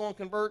sure ain't going to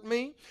convert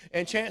me,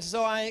 and chances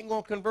are I ain't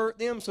going to convert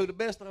them. So the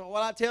best of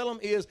what I tell them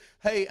is,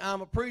 hey, I'm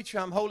a preacher.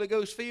 I'm Holy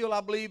Ghost filled.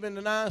 I believe in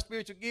the 9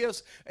 spiritual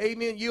gifts.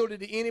 Amen. Yielded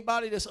to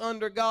anybody that's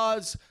under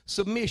God's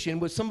submission.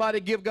 Would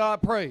somebody give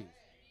God praise?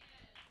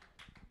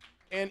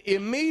 And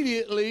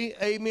immediately,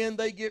 amen,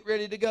 they get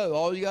ready to go.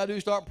 All you got to do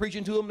is start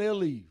preaching to them, they'll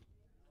leave.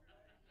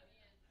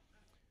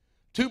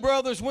 Two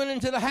brothers went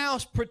into the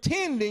house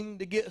pretending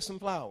to get some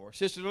flour.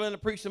 Sister Linda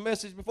preached a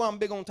message before. I'm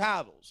big on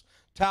titles.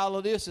 Title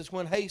of this is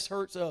When Haste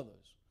Hurts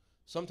Others.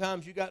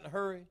 Sometimes you got in a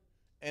hurry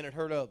and it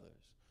hurt others.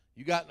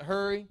 You got in a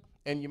hurry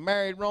and you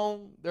married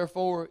wrong,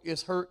 therefore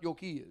it's hurt your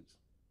kids.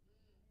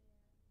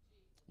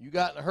 You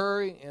got in a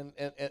hurry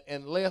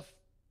and left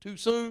too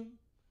soon,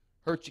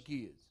 hurt your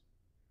kids.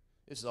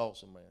 This is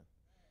awesome, man.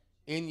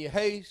 In your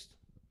haste,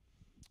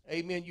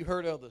 amen, you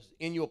hurt others.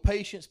 In your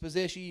patience,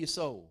 possess ye your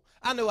soul.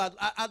 I know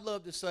I'd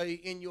love to say,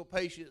 in your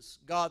patience,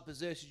 God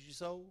possesses your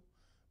soul.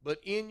 But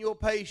in your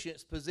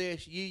patience,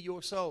 possess ye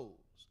your souls.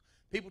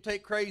 People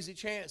take crazy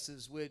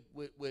chances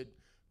with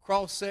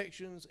cross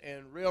sections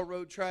and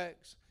railroad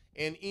tracks.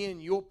 And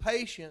in your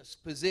patience,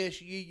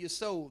 possess ye your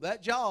soul.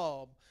 That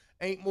job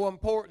ain't more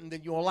important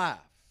than your life.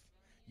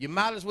 You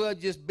might as well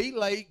just be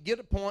late, get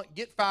a point,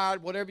 get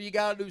fired, whatever you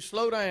got to do,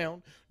 slow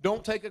down.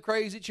 Don't take a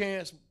crazy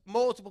chance.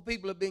 Multiple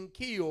people have been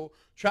killed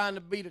trying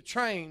to beat a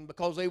train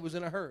because they was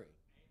in a hurry.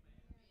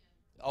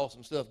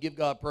 Awesome stuff. Give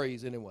God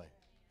praise anyway.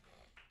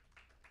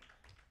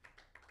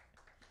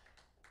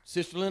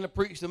 Sister Linda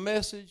preached a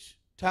message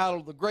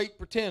titled The Great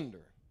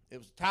Pretender. It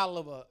was the title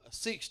of a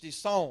 60s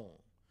song.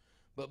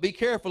 But be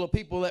careful of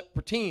people that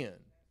pretend.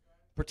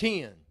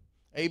 Pretend.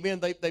 Amen.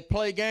 They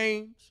play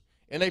games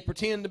and they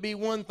pretend to be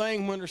one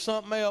thing when there's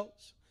something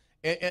else.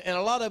 And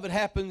a lot of it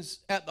happens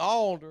at the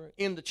altar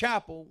in the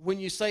chapel when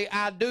you say,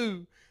 I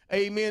do.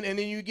 Amen. And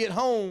then you get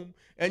home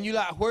and you're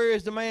like, where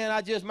is the man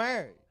I just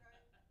married?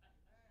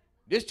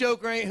 This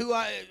joker ain't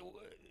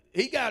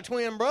he got a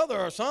twin brother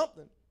or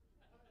something.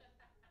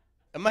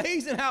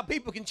 Amazing how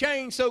people can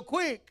change so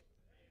quick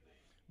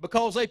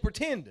because they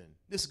pretending.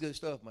 This is good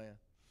stuff, man.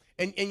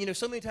 And you know,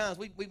 so many times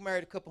we've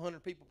married a couple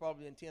hundred people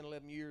probably in 10,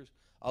 11 years.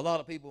 A lot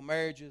of people,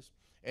 marriages,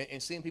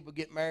 and seeing people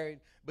get married.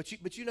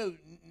 But you know,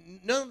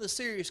 none of the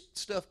serious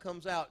stuff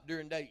comes out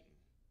during dating.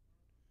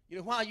 You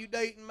know, while you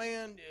dating,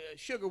 man,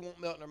 sugar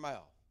won't melt in their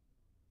mouth.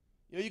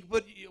 You know, you can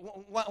put,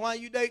 while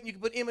you dating, you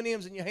can put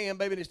M&Ms in your hand,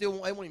 baby, and they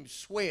won't even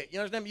sweat. You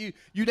understand me?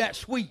 You that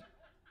sweet.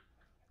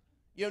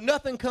 You know,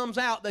 nothing comes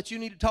out that you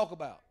need to talk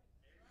about.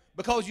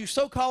 Because you're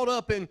so caught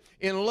up in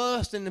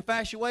lust and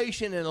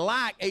infatuation and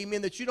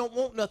amen, that you don't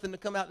want nothing to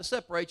come out to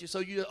separate you, so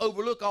you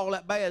overlook all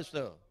that bad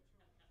stuff.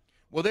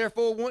 Well,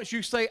 therefore, once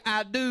you say,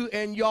 I do,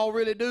 and y'all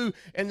really do,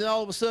 and then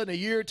all of a sudden, a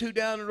year or two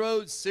down the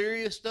road,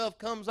 serious stuff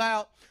comes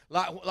out,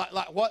 like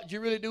what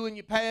you really do in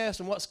your past,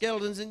 and what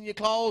skeletons in your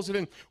closet,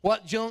 and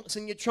what junk's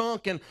in your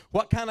trunk, and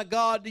what kind of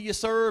God do you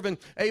serve, and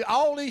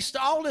all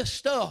this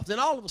stuff. Then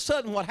all of a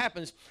sudden, what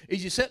happens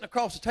is you're sitting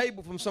across the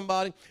table from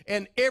somebody,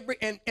 and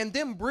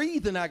them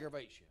breathing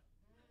aggravates you.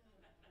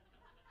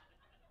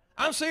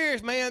 I'm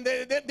serious, man.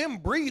 Them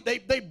breathe.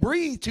 They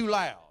breathe too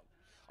loud.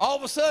 All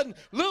of a sudden,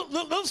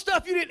 little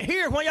stuff you didn't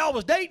hear when y'all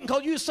was dating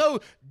because you were so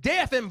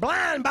deaf and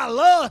blind by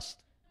lust.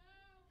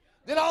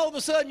 Then all of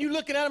a sudden, you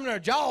looking at them and their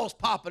jaws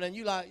popping, and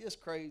you like, it's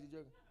crazy.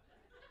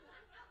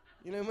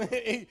 You know what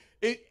I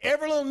mean?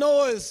 Every little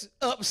noise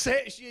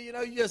upsets you. You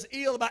know, you just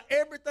ill about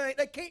everything.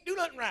 They can't do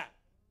nothing right.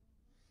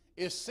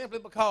 It's simply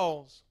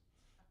because,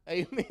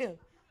 amen.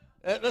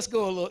 Let's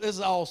go a little. This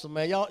is awesome,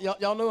 man.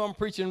 Y'all know I'm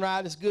preaching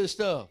right. It's good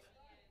stuff.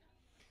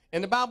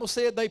 And the Bible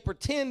said they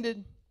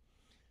pretended,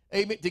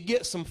 amen, to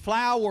get some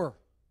flour.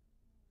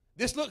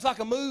 This looks like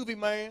a movie,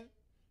 man.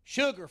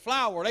 Sugar,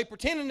 flour. They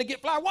pretending to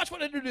get flour. Watch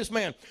what they do to this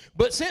man.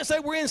 But since they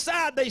were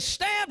inside, they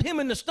stabbed him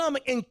in the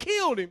stomach and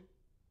killed him,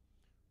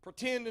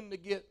 pretending to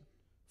get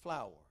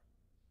flour.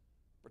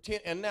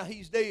 And now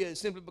he's dead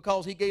simply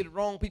because he gave the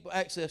wrong people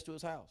access to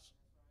his house.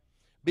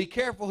 Be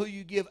careful who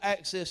you give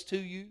access to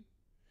you.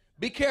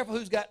 Be careful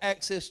who's got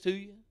access to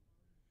you.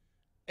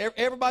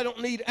 Everybody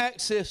don't need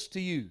access to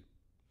you.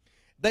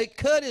 They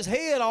cut his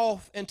head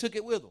off and took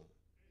it with them.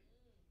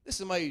 This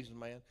is amazing,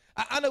 man.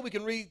 I know we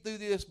can read through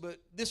this, but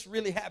this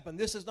really happened.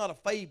 This is not a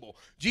fable.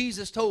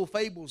 Jesus told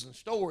fables and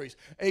stories.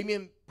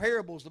 Amen.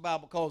 Parables, the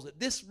Bible calls it.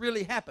 This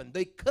really happened.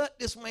 They cut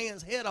this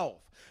man's head off.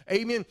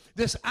 Amen.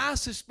 This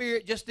ISIS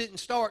spirit just didn't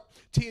start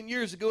 10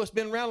 years ago. It's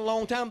been around a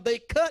long time. They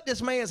cut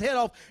this man's head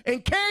off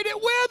and carried it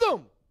with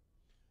them.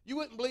 You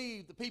wouldn't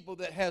believe the people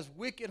that has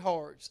wicked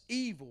hearts,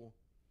 evil.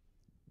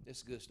 This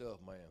is good stuff,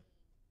 man.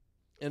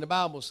 And the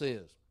Bible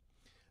says,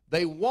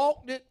 they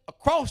walked it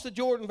across the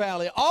Jordan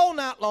Valley all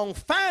night long.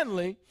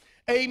 Finally,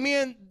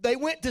 amen, they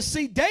went to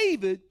see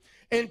David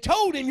and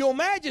told him, your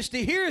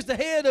majesty, here's the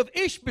head of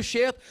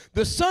Ishbosheth,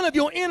 the son of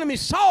your enemy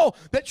Saul,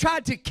 that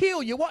tried to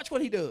kill you. Watch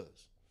what he does.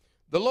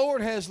 The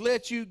Lord has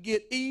let you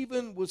get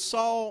even with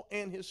Saul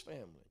and his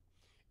family.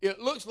 It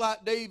looks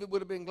like David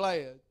would have been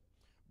glad,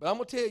 but I'm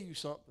going to tell you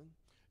something.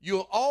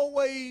 You'll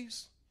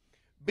always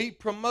be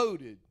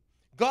promoted.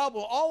 God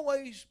will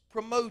always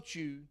promote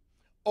you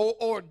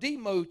or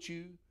demote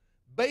you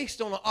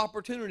based on an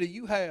opportunity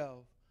you have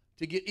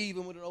to get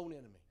even with an old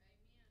enemy.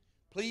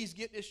 Please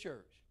get this,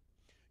 church.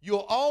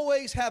 You'll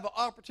always have an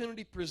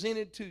opportunity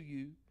presented to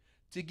you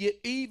to get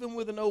even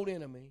with an old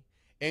enemy,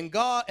 and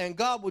God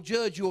will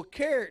judge your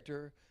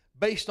character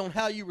based on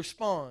how you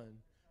respond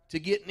to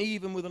getting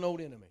even with an old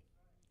enemy.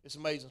 It's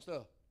amazing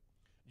stuff.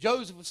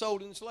 Joseph was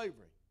sold into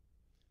slavery.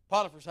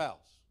 Potiphar's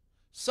house.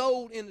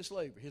 Sold into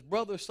slavery. His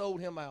brother sold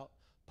him out.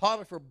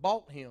 Potiphar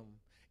bought him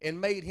and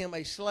made him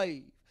a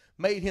slave.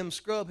 Made him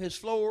scrub his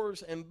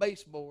floors and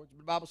baseboards.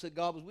 The Bible said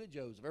God was with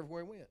Joseph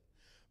everywhere he went.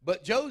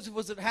 But Joseph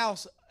was at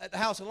the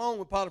house alone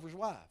with Potiphar's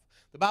wife.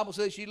 The Bible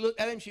says she looked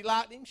at him, she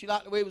liked him, she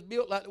liked the way he was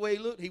built, liked the way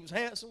he looked, he was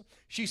handsome.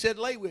 She said,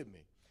 lay with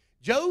me.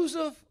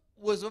 Joseph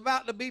was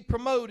about to be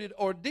promoted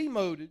or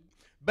demoted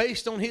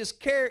based on his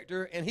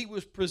character, and he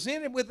was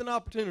presented with an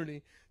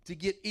opportunity to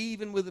get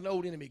even with an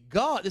old enemy.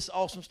 God, this is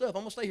awesome stuff.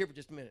 I'm going to stay here for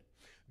just a minute.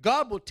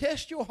 God will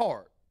test your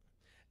heart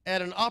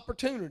at an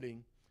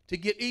opportunity to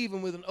get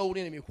even with an old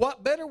enemy.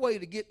 What better way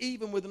to get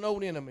even with an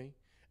old enemy?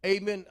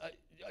 Amen.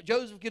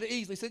 Joseph could have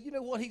easily said, you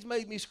know what? He's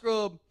made me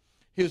scrub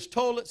his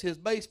toilets, his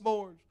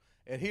baseboards,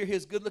 and here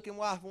his good-looking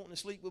wife wanting to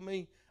sleep with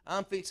me.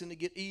 I'm fixing to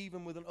get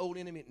even with an old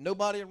enemy.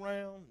 Nobody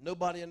around,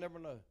 nobody will never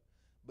know.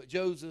 But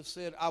Joseph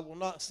said, I will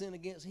not sin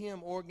against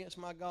him or against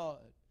my God.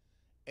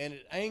 And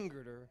it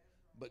angered her,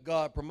 but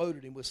God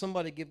promoted him. Will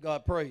somebody give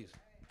God praise?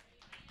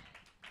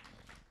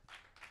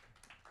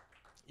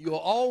 You'll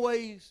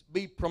always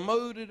be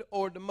promoted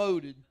or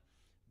demoted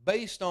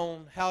based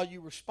on how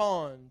you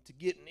respond to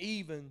getting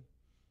even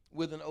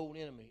with an old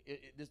enemy.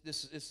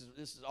 This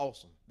is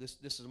awesome. This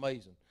is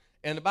amazing.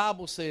 And the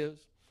Bible says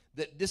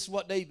that this is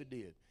what David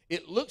did.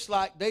 It looks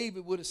like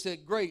David would have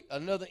said, great,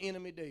 another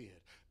enemy dead.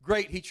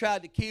 Great, he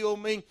tried to kill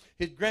me.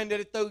 His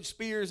granddaddy throwed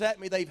spears at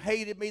me. They've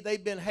hated me.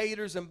 They've been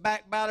haters and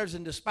backbiters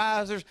and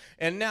despisers,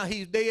 and now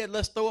he's dead.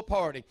 Let's throw a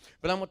party.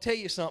 But I'm going to tell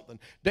you something.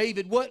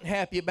 David wasn't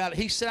happy about it.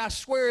 He said, I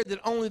swear that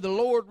only the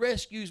Lord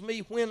rescues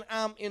me when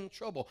I'm in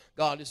trouble.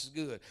 God, this is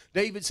good.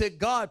 David said,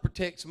 God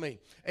protects me.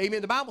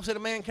 Amen. The Bible said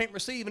a man can't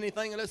receive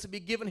anything unless it be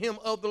given him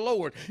of the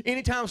Lord.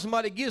 Anytime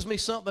somebody gives me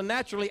something,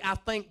 naturally, I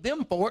thank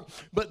them for it.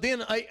 But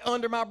then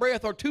under my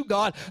breath or to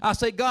God, I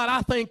say, God,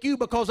 I thank you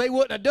because they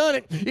wouldn't have done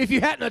it if you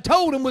hadn't have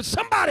told him. Would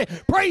somebody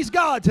praise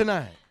God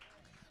tonight?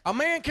 A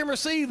man can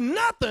receive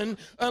nothing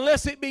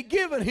unless it be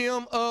given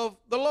him of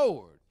the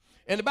Lord.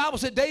 And the Bible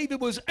said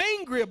David was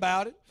angry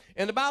about it.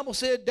 And the Bible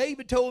said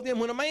David told them,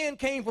 when a man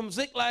came from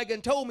Ziklag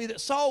and told me that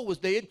Saul was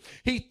dead,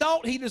 he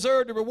thought he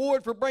deserved a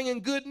reward for bringing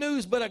good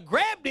news, but I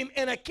grabbed him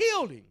and I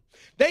killed him.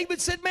 David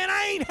said, man,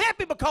 I ain't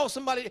happy because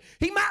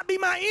he might be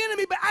my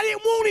enemy, but I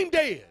didn't want him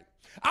dead.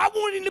 I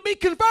want him to be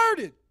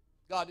converted.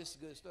 God, this is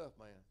good stuff,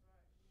 man.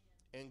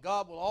 And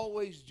God will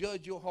always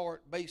judge your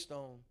heart based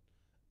on,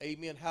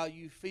 amen, how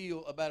you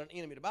feel about an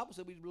enemy. The Bible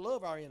said we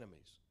love our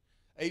enemies.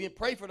 Amen.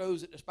 Pray for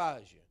those that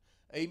despise you.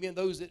 Amen.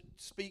 Those that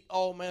speak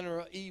all manner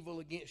of evil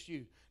against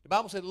you. The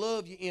Bible said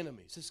love your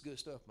enemies. This is good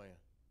stuff, man.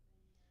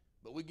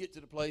 But we get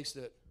to the place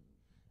that,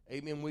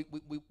 amen,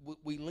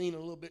 we lean a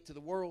little bit to the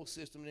world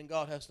system, and then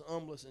God has to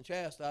humble us and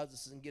chastise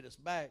us and get us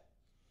back.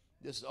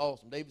 This is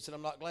awesome. David said,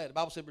 I'm not glad. The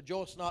Bible said,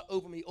 rejoice not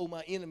over me, O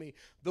my enemy.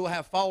 Though I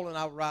have fallen,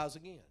 I will rise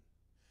again.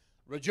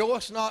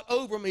 Rejoice not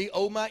over me,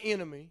 O my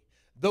enemy.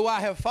 Though I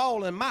have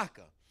fallen,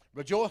 Micah.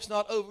 Rejoice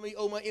not over me,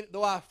 O my enemy.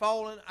 Though I have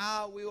fallen,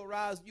 I will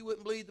rise. You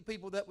wouldn't believe the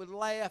people that would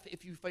laugh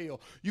if you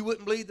fail. You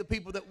wouldn't believe the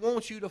people that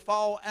want you to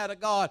fall out of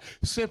God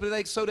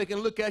simply so they can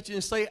look at you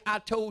and say, I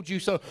told you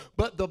so.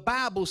 But the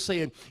Bible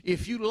said,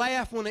 if you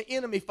laugh when the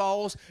enemy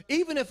falls,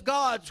 even if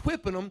God's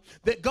whipping them,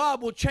 that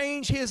God will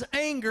change his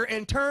anger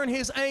and turn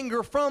his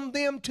anger from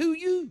them to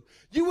you.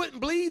 You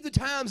wouldn't believe the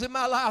times in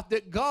my life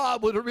that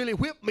God would have really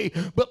whipped me,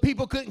 but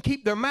people couldn't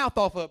keep their mouth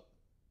off of it.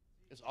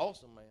 It's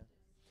awesome, man.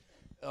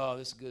 Oh,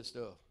 this is good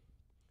stuff.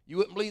 You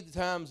wouldn't believe the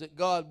times that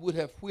God would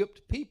have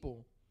whipped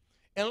people.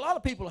 And a lot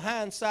of people,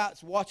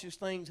 hindsight, watches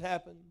things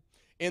happen,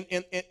 and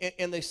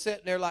they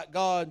sit there like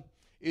God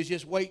is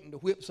just waiting to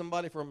whip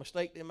somebody for a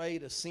mistake they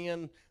made, a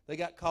sin they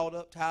got caught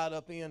up, tied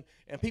up in,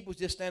 and people's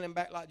just standing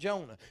back like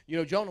Jonah. You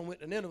know, Jonah went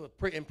to Nineveh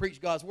and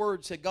preached God's word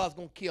and said, God's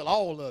going to kill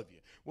all of you.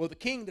 Well, the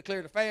king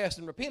declared a fast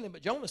and repented,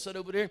 but Jonah sat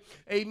over there,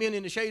 amen,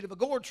 in the shade of a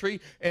gourd tree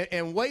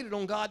and waited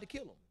on God to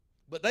kill them.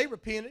 But they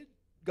repented.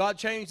 God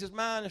changed his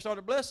mind and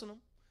started blessing them.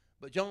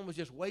 But Jonah was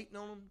just waiting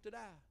on them to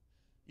die.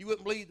 You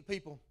wouldn't believe the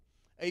people,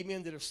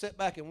 amen, that have sat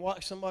back and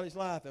watched somebody's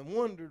life and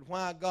wondered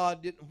why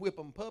God didn't whip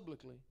them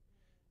publicly.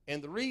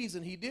 And the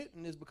reason he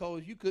didn't is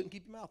because you couldn't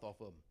keep your mouth off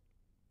of them.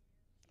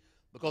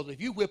 Because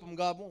if you whip them,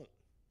 God won't.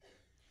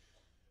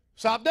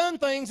 So I've done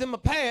things in my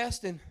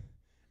past, and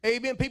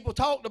amen, people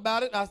talked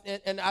about it,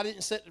 and I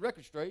didn't set the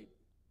record straight.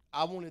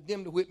 I wanted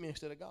them to whip me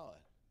instead of God.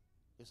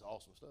 It's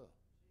awesome stuff.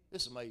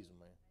 This is amazing,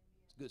 man.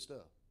 It's good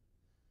stuff.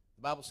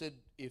 The Bible said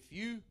if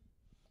you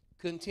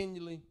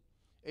continually,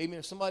 amen,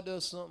 if somebody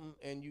does something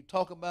and you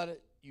talk about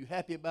it, you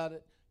happy about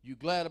it, you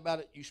glad about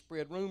it, you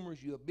spread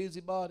rumors, you're a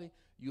busybody,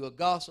 you're a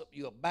gossip,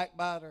 you're a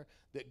backbiter,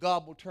 that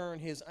God will turn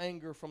his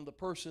anger from the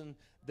person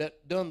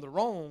that done the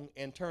wrong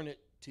and turn it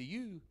to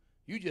you.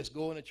 You just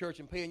go into church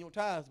and paying your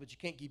tithes, but you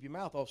can't keep your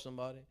mouth off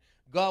somebody.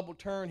 God will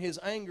turn his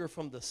anger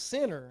from the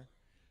sinner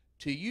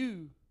to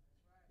you.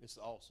 It's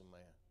awesome,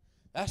 man.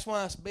 That's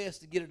why it's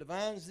best to get a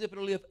divine zip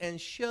and a lift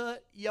and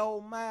shut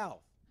your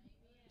mouth.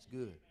 It's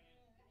good.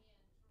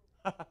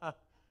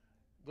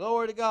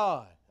 Glory to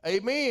God.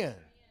 Amen.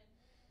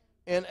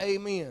 And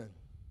amen.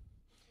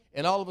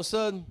 And all of a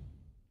sudden,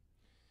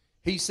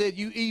 he said,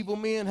 you evil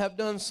men have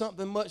done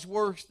something much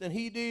worse than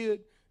he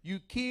did. You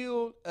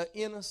killed an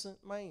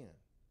innocent man.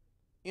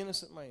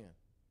 Innocent man.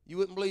 You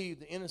wouldn't believe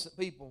the innocent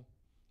people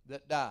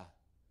that die.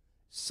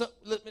 So,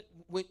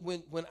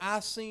 when I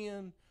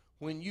sin,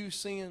 when you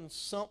sin,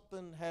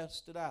 something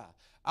has to die.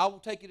 I will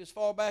take it as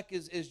far back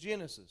as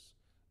Genesis,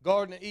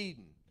 Garden of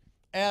Eden,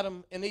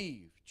 Adam and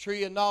Eve,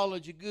 tree of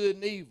knowledge of good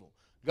and evil.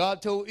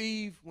 God told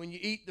Eve, when you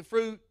eat the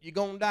fruit, you're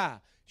going to die.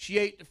 She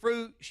ate the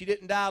fruit. She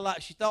didn't die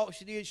like she thought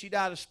she did. She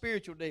died a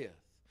spiritual death.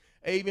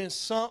 Amen.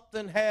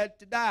 Something had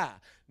to die.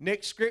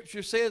 Next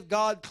scripture says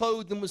God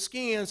clothed them with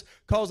skins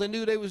because they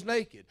knew they was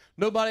naked.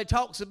 Nobody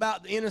talks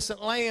about the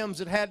innocent lambs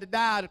that had to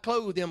die to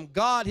clothe them.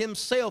 God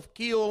himself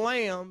killed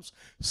lambs,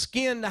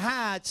 skinned the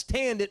hides,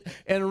 tanned it,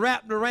 and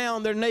wrapped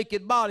around their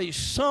naked bodies.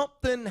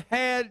 Something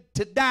had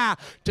to die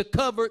to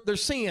cover their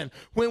sin.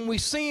 When we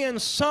sin,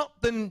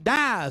 something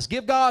dies.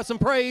 Give God some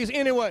praise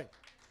anyway.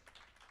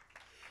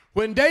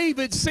 When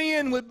David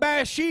sinned with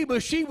Bathsheba,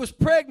 she was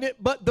pregnant,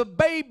 but the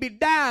baby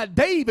died.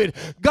 David,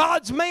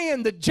 God's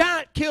man, the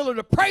giant killer,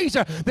 the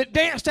praiser that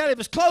danced out of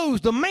his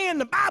clothes, the man,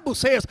 the Bible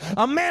says,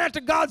 a man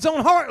after God's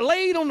own heart,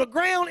 laid on the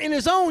ground in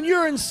his own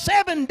urine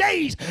 7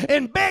 days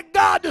and begged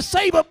God to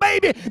save a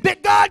baby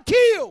that God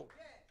killed.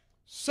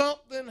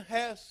 Something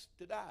has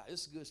to die.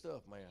 This is good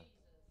stuff, man.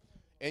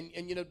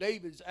 And you know,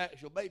 David's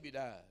actual baby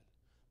died.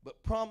 But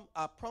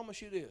I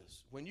promise you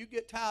this, when you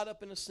get tied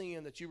up in a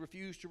sin that you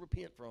refuse to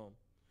repent from,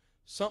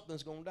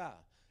 something's going to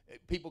die.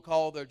 People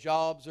call their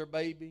jobs their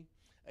baby.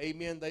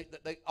 Amen.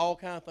 They all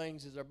kind of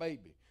things is their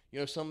baby. You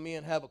know, some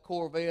men have a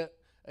Corvette.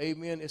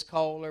 Amen. It's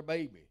called their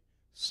baby.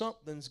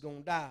 Something's going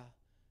to die.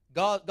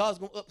 God's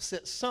going to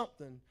upset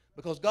something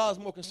because God's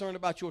more concerned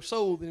about your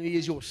soul than he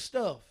is your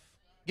stuff.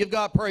 Give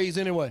God praise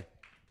anyway.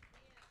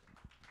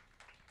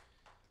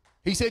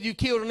 He said, you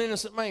killed an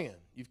innocent man.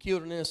 You've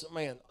killed an innocent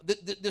man.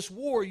 This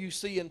war you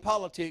see in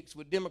politics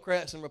with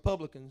Democrats and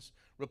Republicans,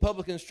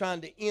 Republicans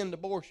trying to end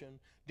abortion,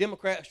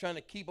 Democrats trying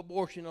to keep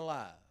abortion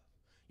alive.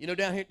 You know,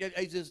 down here,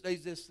 there's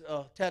this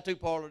tattoo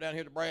parlor down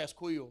here, the Brass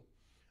Quill.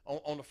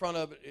 On the front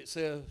of it, it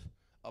says,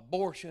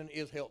 abortion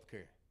is health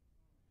care.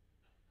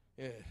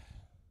 Yeah.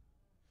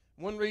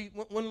 One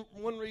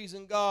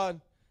reason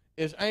God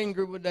is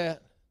angry with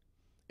that,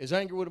 is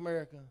angry with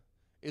America,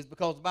 is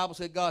because the Bible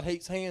said God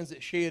hates hands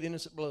that shed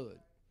innocent blood.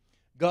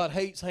 God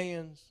hates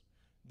hands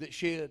that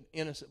shed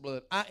innocent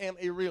blood. I am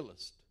a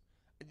realist.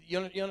 You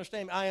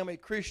understand me? I am a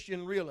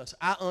Christian realist.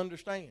 I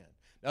understand.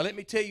 Now, let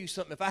me tell you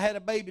something. If I had a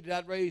baby that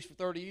I'd raised for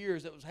 30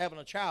 years that was having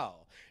a child,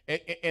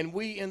 and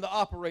we in the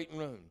operating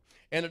room,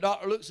 and the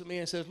doctor looks at me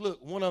and says, look,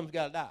 one of them's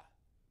got to die.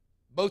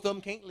 Both of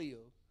them can't live.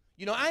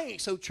 You know, I ain't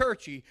so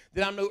churchy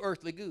that I'm no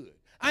earthly good.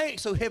 I ain't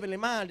so heavenly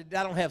minded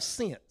that I don't have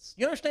sense.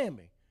 You understand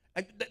me?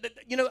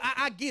 You know,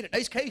 I get it.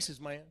 These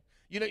cases, man.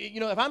 You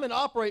know, if I'm in the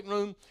operating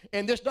room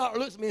and this doctor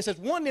looks at me and says,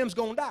 one of them's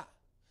going to die,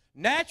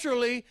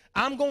 naturally,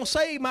 I'm going to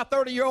save my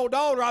 30-year-old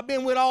daughter I've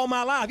been with all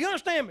my life. You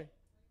understand me?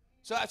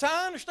 So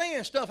I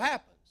understand stuff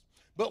happens.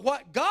 But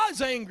what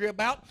God's angry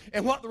about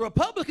and what the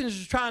Republicans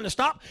are trying to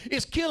stop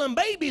is killing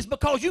babies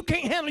because you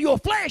can't handle your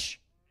flesh.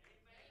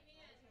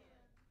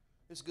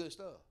 It's good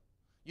stuff.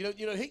 You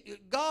know,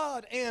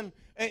 God and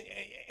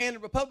the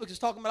Republicans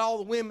talking about all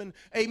the women,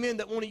 amen,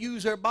 that want to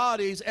use their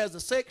bodies as a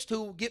sex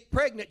tool, get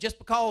pregnant just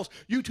because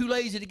you too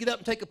lazy to get up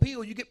and take a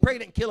pill. You get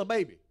pregnant and kill a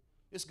baby.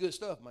 It's good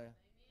stuff, man.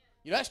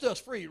 You know, that stuff's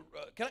free.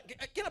 Can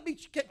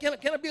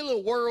I be a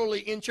little worldly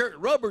in church?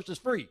 Rubbers is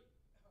free.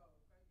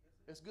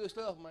 It's good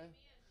stuff, man.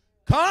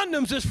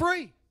 Condoms is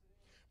free.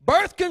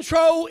 Birth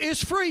control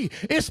is free.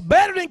 It's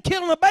better than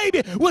killing a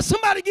baby. Will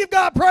somebody give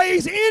God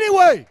praise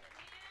anyway?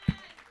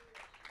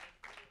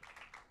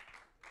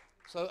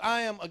 So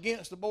I am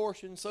against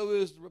abortion. So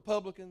is the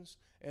Republicans.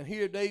 And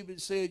here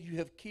David said, you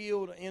have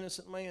killed an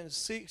innocent man.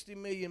 60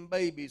 million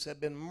babies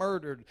have been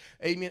murdered,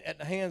 amen, at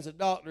the hands of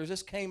doctors.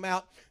 This came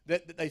out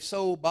that they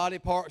sold body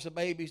parts of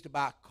babies to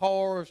buy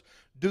cars.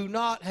 Do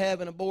not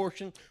have an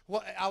abortion.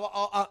 Well,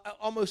 I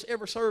almost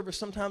every service,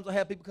 sometimes I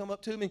have people come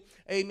up to me,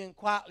 amen,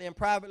 quietly and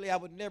privately. I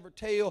would never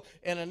tell,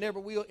 and I never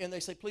will. And they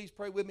say, please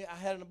pray with me. I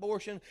had an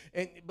abortion.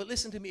 But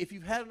listen to me. If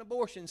you've had an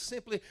abortion,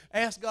 simply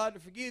ask God to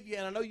forgive you.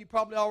 And I know you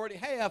probably already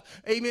have,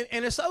 amen,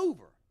 and it's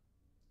over.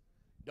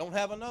 Don't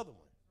have another one.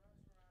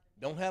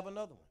 Don't have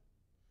another one.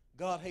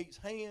 God hates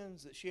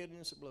hands that shed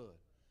innocent blood.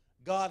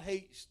 God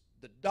hates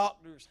the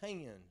doctor's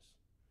hands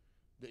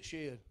that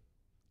shed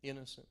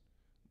innocent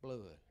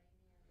blood.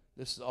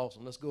 This is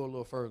awesome. Let's go a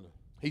little further.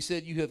 He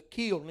said, you have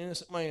killed an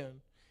innocent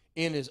man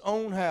in his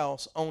own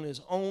house, on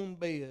his own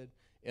bed,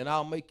 and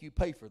I'll make you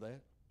pay for that.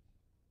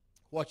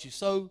 What you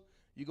sow,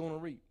 you're going to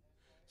reap.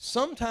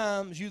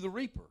 Sometimes you're the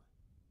reaper.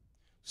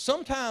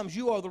 Sometimes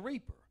you are the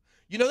reaper.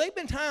 You know, there have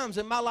been times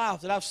in my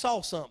life that I've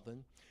saw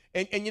something,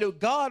 and you know,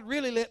 God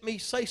really let me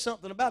say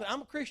something about it.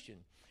 I'm a Christian.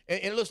 And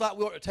it looks like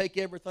we ought to take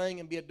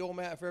everything and be a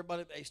doormat for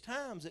everybody. But there's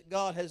times that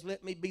God has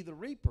let me be the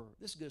reaper.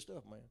 This is good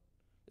stuff, man.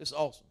 This is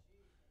awesome.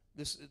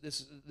 This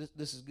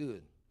is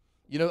good.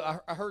 You know,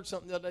 I heard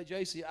something the other day,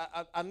 JC.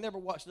 I never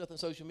watched nothing on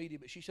social media,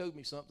 but she showed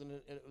me something,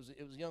 and it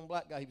was a young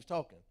black guy. He was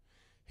talking.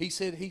 He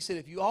said,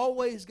 if you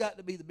always got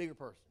to be the bigger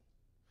person.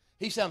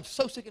 He said, I'm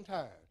so sick and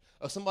tired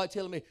of somebody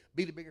telling me,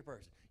 be the bigger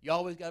person. You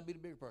always got to be the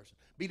bigger person.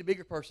 Be the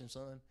bigger person,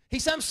 son. He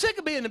said, I'm sick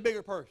of being the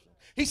bigger person.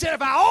 He said,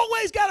 if I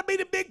always got to be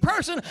the big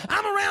person,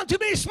 I'm around too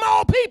many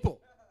small people.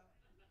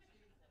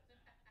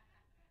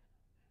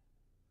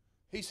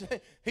 He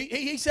said,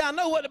 he said, I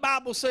know what the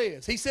Bible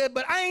says. He said,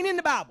 but I ain't in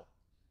the Bible.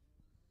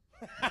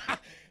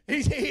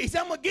 he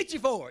said, I'm going to get you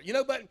for it. You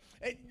know, but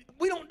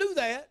we don't do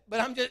that.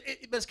 But but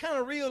it's kind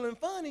of real and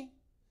funny.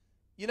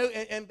 You know,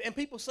 and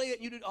people say it,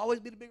 and you do always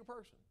be the bigger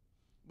person.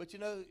 But, you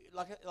know,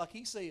 like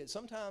he said,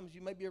 sometimes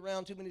you may be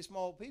around too many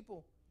small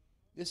people.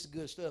 This is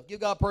good stuff. Give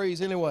God praise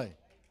anyway.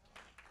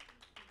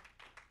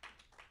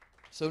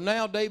 So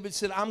now David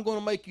said, I'm going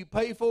to make you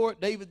pay for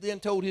it. David then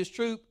told his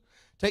troop,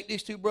 take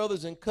these two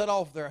brothers and cut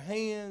off their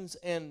hands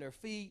and their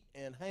feet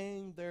and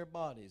hang their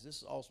bodies. This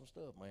is awesome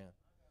stuff, man.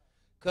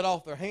 Cut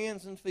off their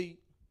hands and feet.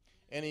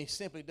 And he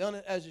simply done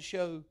it as a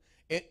show.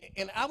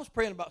 And I was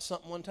praying about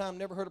something one time.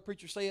 Never heard a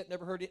preacher say it.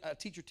 Never heard a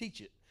teacher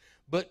teach it.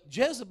 But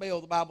Jezebel,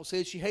 the Bible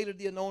says, she hated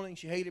the anointing.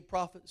 She hated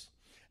prophets.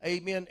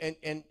 Amen.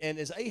 And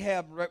as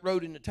Ahab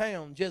rode into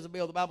town,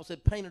 Jezebel, the Bible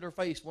said, painted her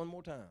face one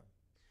more time.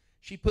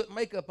 She put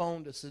makeup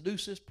on to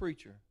seduce this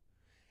preacher.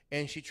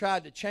 And she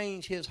tried to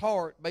change his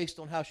heart based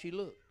on how she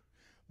looked.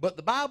 But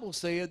the Bible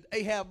said,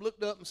 Ahab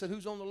looked up and said,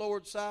 who's on the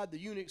Lord's side? The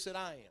eunuch said,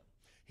 I am.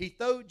 He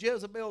threw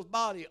Jezebel's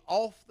body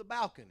off the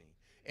balcony.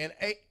 And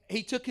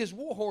he took his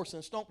war horse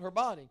and stomped her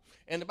body.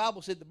 And the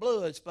Bible said the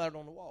blood splattered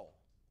on the wall.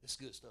 That's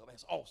good stuff.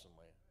 That's awesome,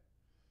 man.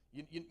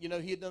 You know,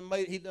 he done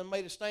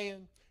made a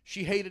stand.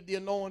 She hated the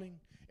anointing.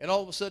 And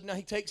all of a sudden, now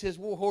he takes his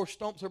war horse,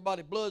 stomps her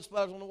body, blood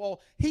splatters on the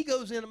wall. He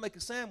goes in and make a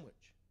sandwich.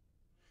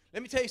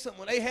 Let me tell you something.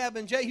 When Ahab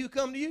and Jehu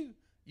come to you,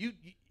 you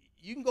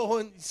can go home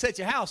and set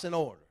your house in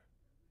order.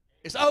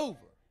 It's over.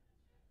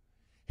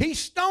 He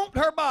stomped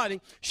her body.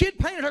 She had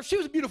painted her. She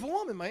was a beautiful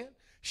woman, man.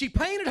 She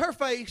painted her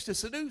face to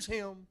seduce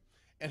him,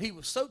 and he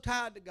was so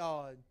tied to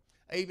God.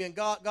 Amen.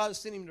 God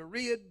sent him to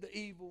rid the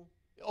evil,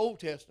 the Old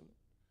Testament.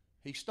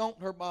 He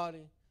stomped her body.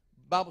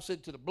 The Bible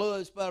said to the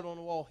blood splattered on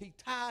the wall. He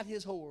tied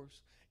his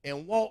horse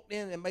and walked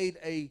in and made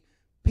a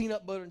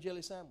peanut butter and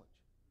jelly sandwich.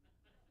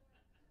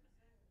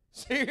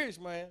 Serious,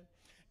 man.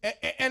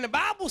 And the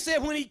Bible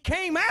said when he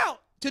came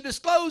out to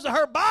disclose of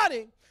her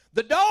body,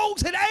 the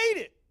dogs had ate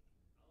it.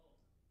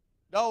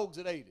 Dogs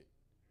had ate it.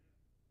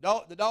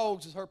 The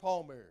dogs is her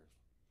pallbearers.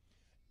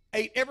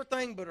 Ate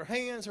everything but her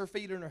hands, her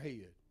feet, and her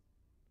head.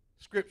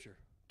 Scripture,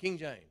 King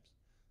James.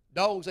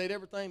 Dogs ate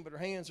everything but her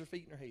hands, her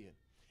feet, and her head.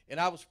 And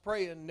I was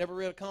praying, never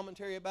read a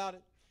commentary about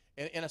it.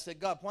 And I said,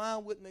 God, why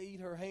wouldn't they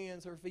eat her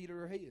hands, her feet, or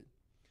her head?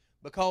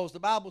 Because the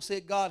Bible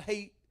said God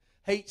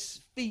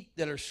hates feet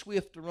that are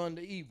swift to run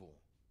to evil.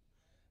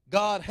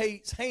 God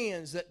hates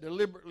hands that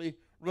deliberately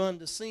run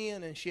to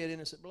sin and shed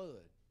innocent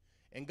blood.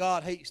 And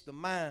God hates the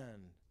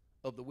mind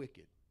of the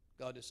wicked.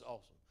 God, this is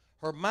awesome.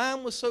 Her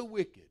mind was so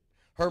wicked.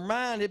 Her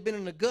mind had been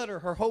in the gutter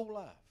her whole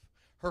life.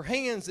 Her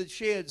hands had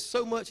shed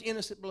so much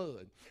innocent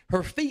blood.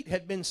 Her feet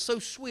had been so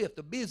swift,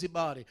 a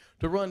busybody,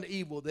 to run to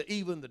evil that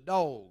even the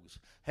dogs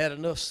had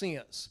enough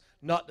sense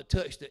not to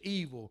touch the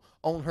evil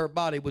on her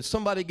body. Would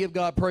somebody give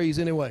God praise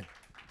anyway?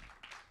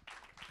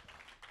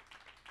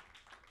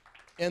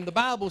 And the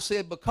Bible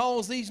said,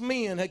 because these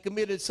men had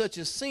committed such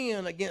a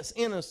sin against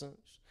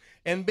innocence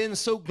and been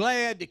so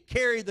glad to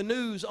carry the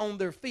news on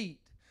their feet,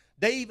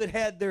 David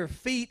had their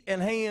feet and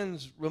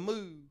hands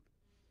removed.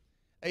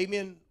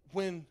 Amen.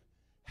 When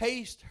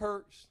haste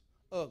hurts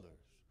others.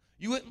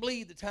 You wouldn't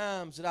believe the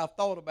times that I've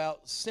thought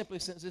about, simply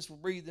since this was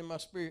breathed in my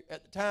spirit,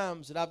 at the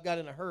times that I've got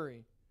in a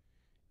hurry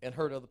and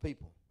hurt other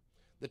people.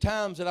 The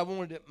times that I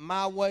wanted it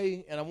my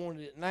way and I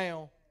wanted it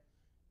now,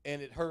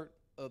 and it hurt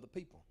other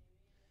people.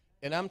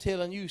 And I'm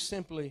telling you,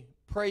 simply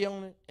pray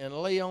on it and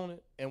lay on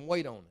it and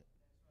wait on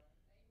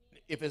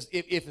it. If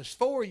it's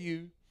for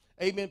you,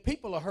 amen,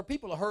 people will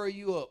hurry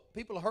you up.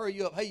 People will hurry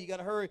you up. Hey, you got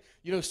to hurry.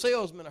 You know,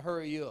 salesmen will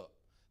hurry you up.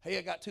 Hey,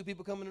 I got 2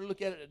 people coming to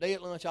look at it today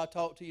at lunch. I'll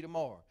talk to you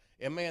tomorrow.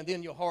 And, man,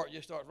 then your heart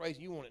just starts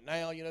racing. You want it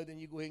now, you know, then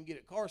you go ahead and get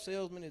it. Car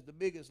salesman is the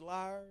biggest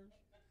liars.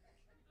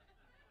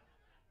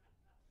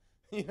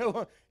 You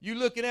know, you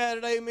looking at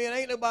it, amen,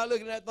 ain't nobody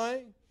looking at that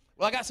thing.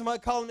 Well, I got somebody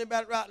calling me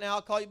about it right now.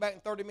 I'll call you back in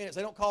 30 minutes.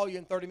 They don't call you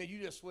in 30 minutes.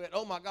 You just sweat.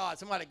 Oh, my God,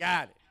 somebody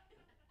got it.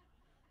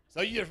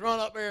 So you just run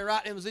up there and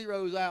write them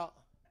zeros out.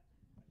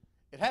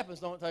 It happens,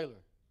 don't it, Taylor?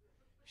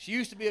 She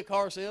used to be a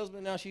car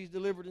salesman. Now she's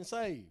delivered and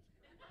saved.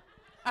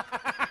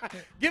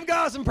 Give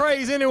God some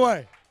praise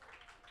anyway.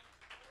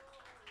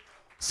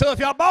 So if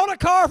y'all bought a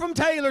car from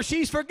Taylor,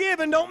 she's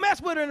forgiven. Don't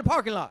mess with her in the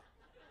parking lot.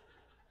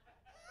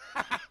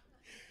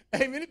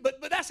 Amen.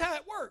 But that's how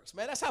it works,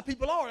 man. That's how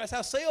people are. That's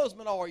how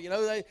salesmen are. You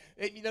know,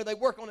 they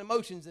work on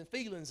emotions and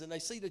feelings, and they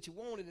see that you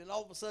want it, and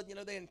all of a sudden, you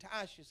know, they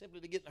entice you simply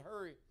to get in a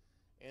hurry.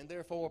 And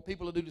therefore,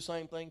 people will do the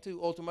same thing too.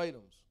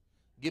 Ultimatums.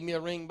 Give me a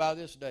ring by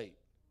this date.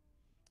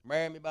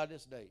 Marry me by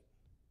this date.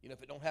 You know,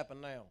 if it don't happen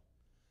now.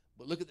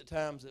 But look at the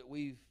times that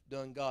we've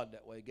done God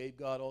that way. Gave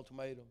God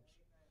ultimatums.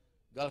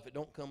 God, if it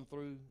don't come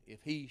through,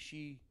 if he,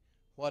 she,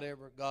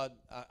 whatever, God,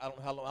 I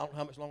don't know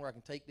how much longer I can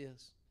take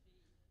this.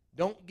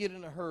 Don't get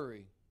in a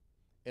hurry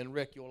and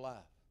wreck your life.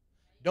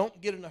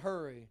 Don't get in a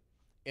hurry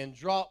and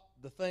drop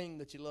the thing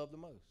that you love the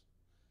most.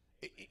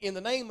 In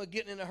the name of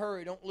getting in a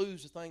hurry, don't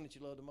lose the thing that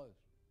you love the most.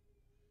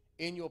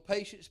 In your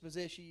patience,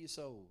 possess ye your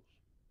souls.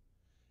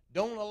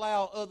 Don't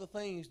allow other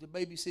things to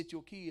babysit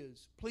your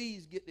kids.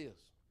 Please get this.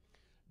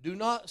 Do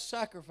not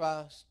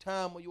sacrifice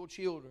time with your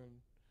children.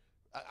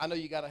 I know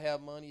you got to have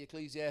money.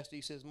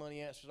 Ecclesiastes says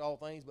money answers all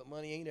things, but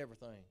money ain't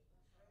everything.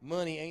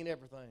 Money ain't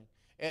everything.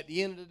 At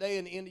the end of the day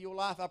and the end of your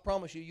life, I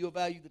promise you, you'll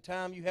value the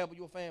time you have with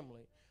your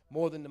family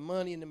more than the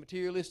money and the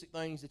materialistic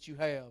things that you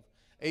have.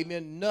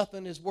 Amen.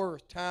 Nothing is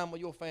worth time with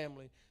your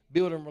family,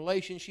 building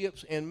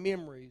relationships and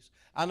memories.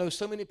 I know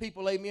so many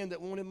people, amen, that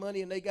wanted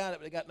money and they got it,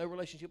 but they got no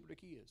relationship with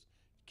their kids.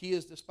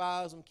 Kids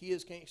despise them.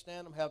 Kids can't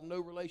stand them, have no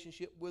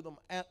relationship with them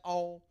at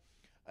all.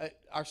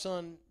 Our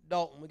son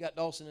Dalton, we got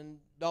Dawson and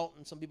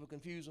Dalton. Some people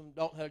confuse them.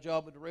 Dalton had a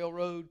job at the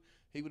railroad.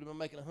 He would have been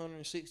making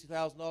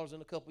 $160,000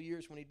 in a couple of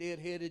years when he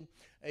deadheaded.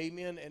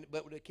 Amen.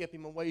 But it kept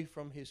him away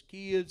from his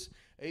kids.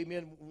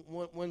 Amen.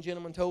 One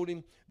gentleman told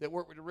him that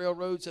worked with the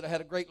railroad, said, I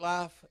had a great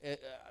life.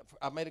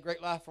 I made a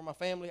great life for my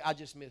family. I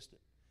just missed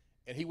it.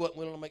 And he wasn't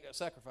willing to make that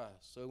sacrifice.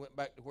 So he went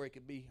back to where he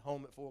could be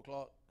home at 4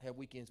 o'clock, have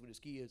weekends with his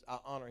kids. I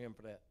honor him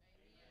for that.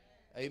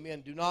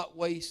 Amen. Do not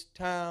waste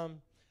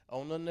time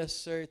on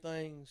unnecessary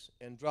things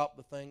and drop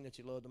the thing that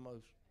you love the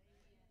most.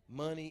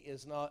 Money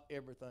is not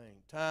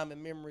everything. Time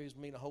and memories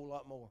mean a whole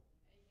lot more.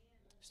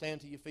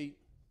 Stand to your feet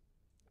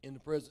in the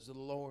presence of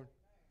the Lord.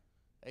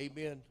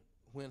 Amen.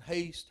 When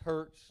haste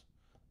hurts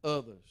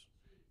others.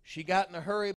 She got in a hurry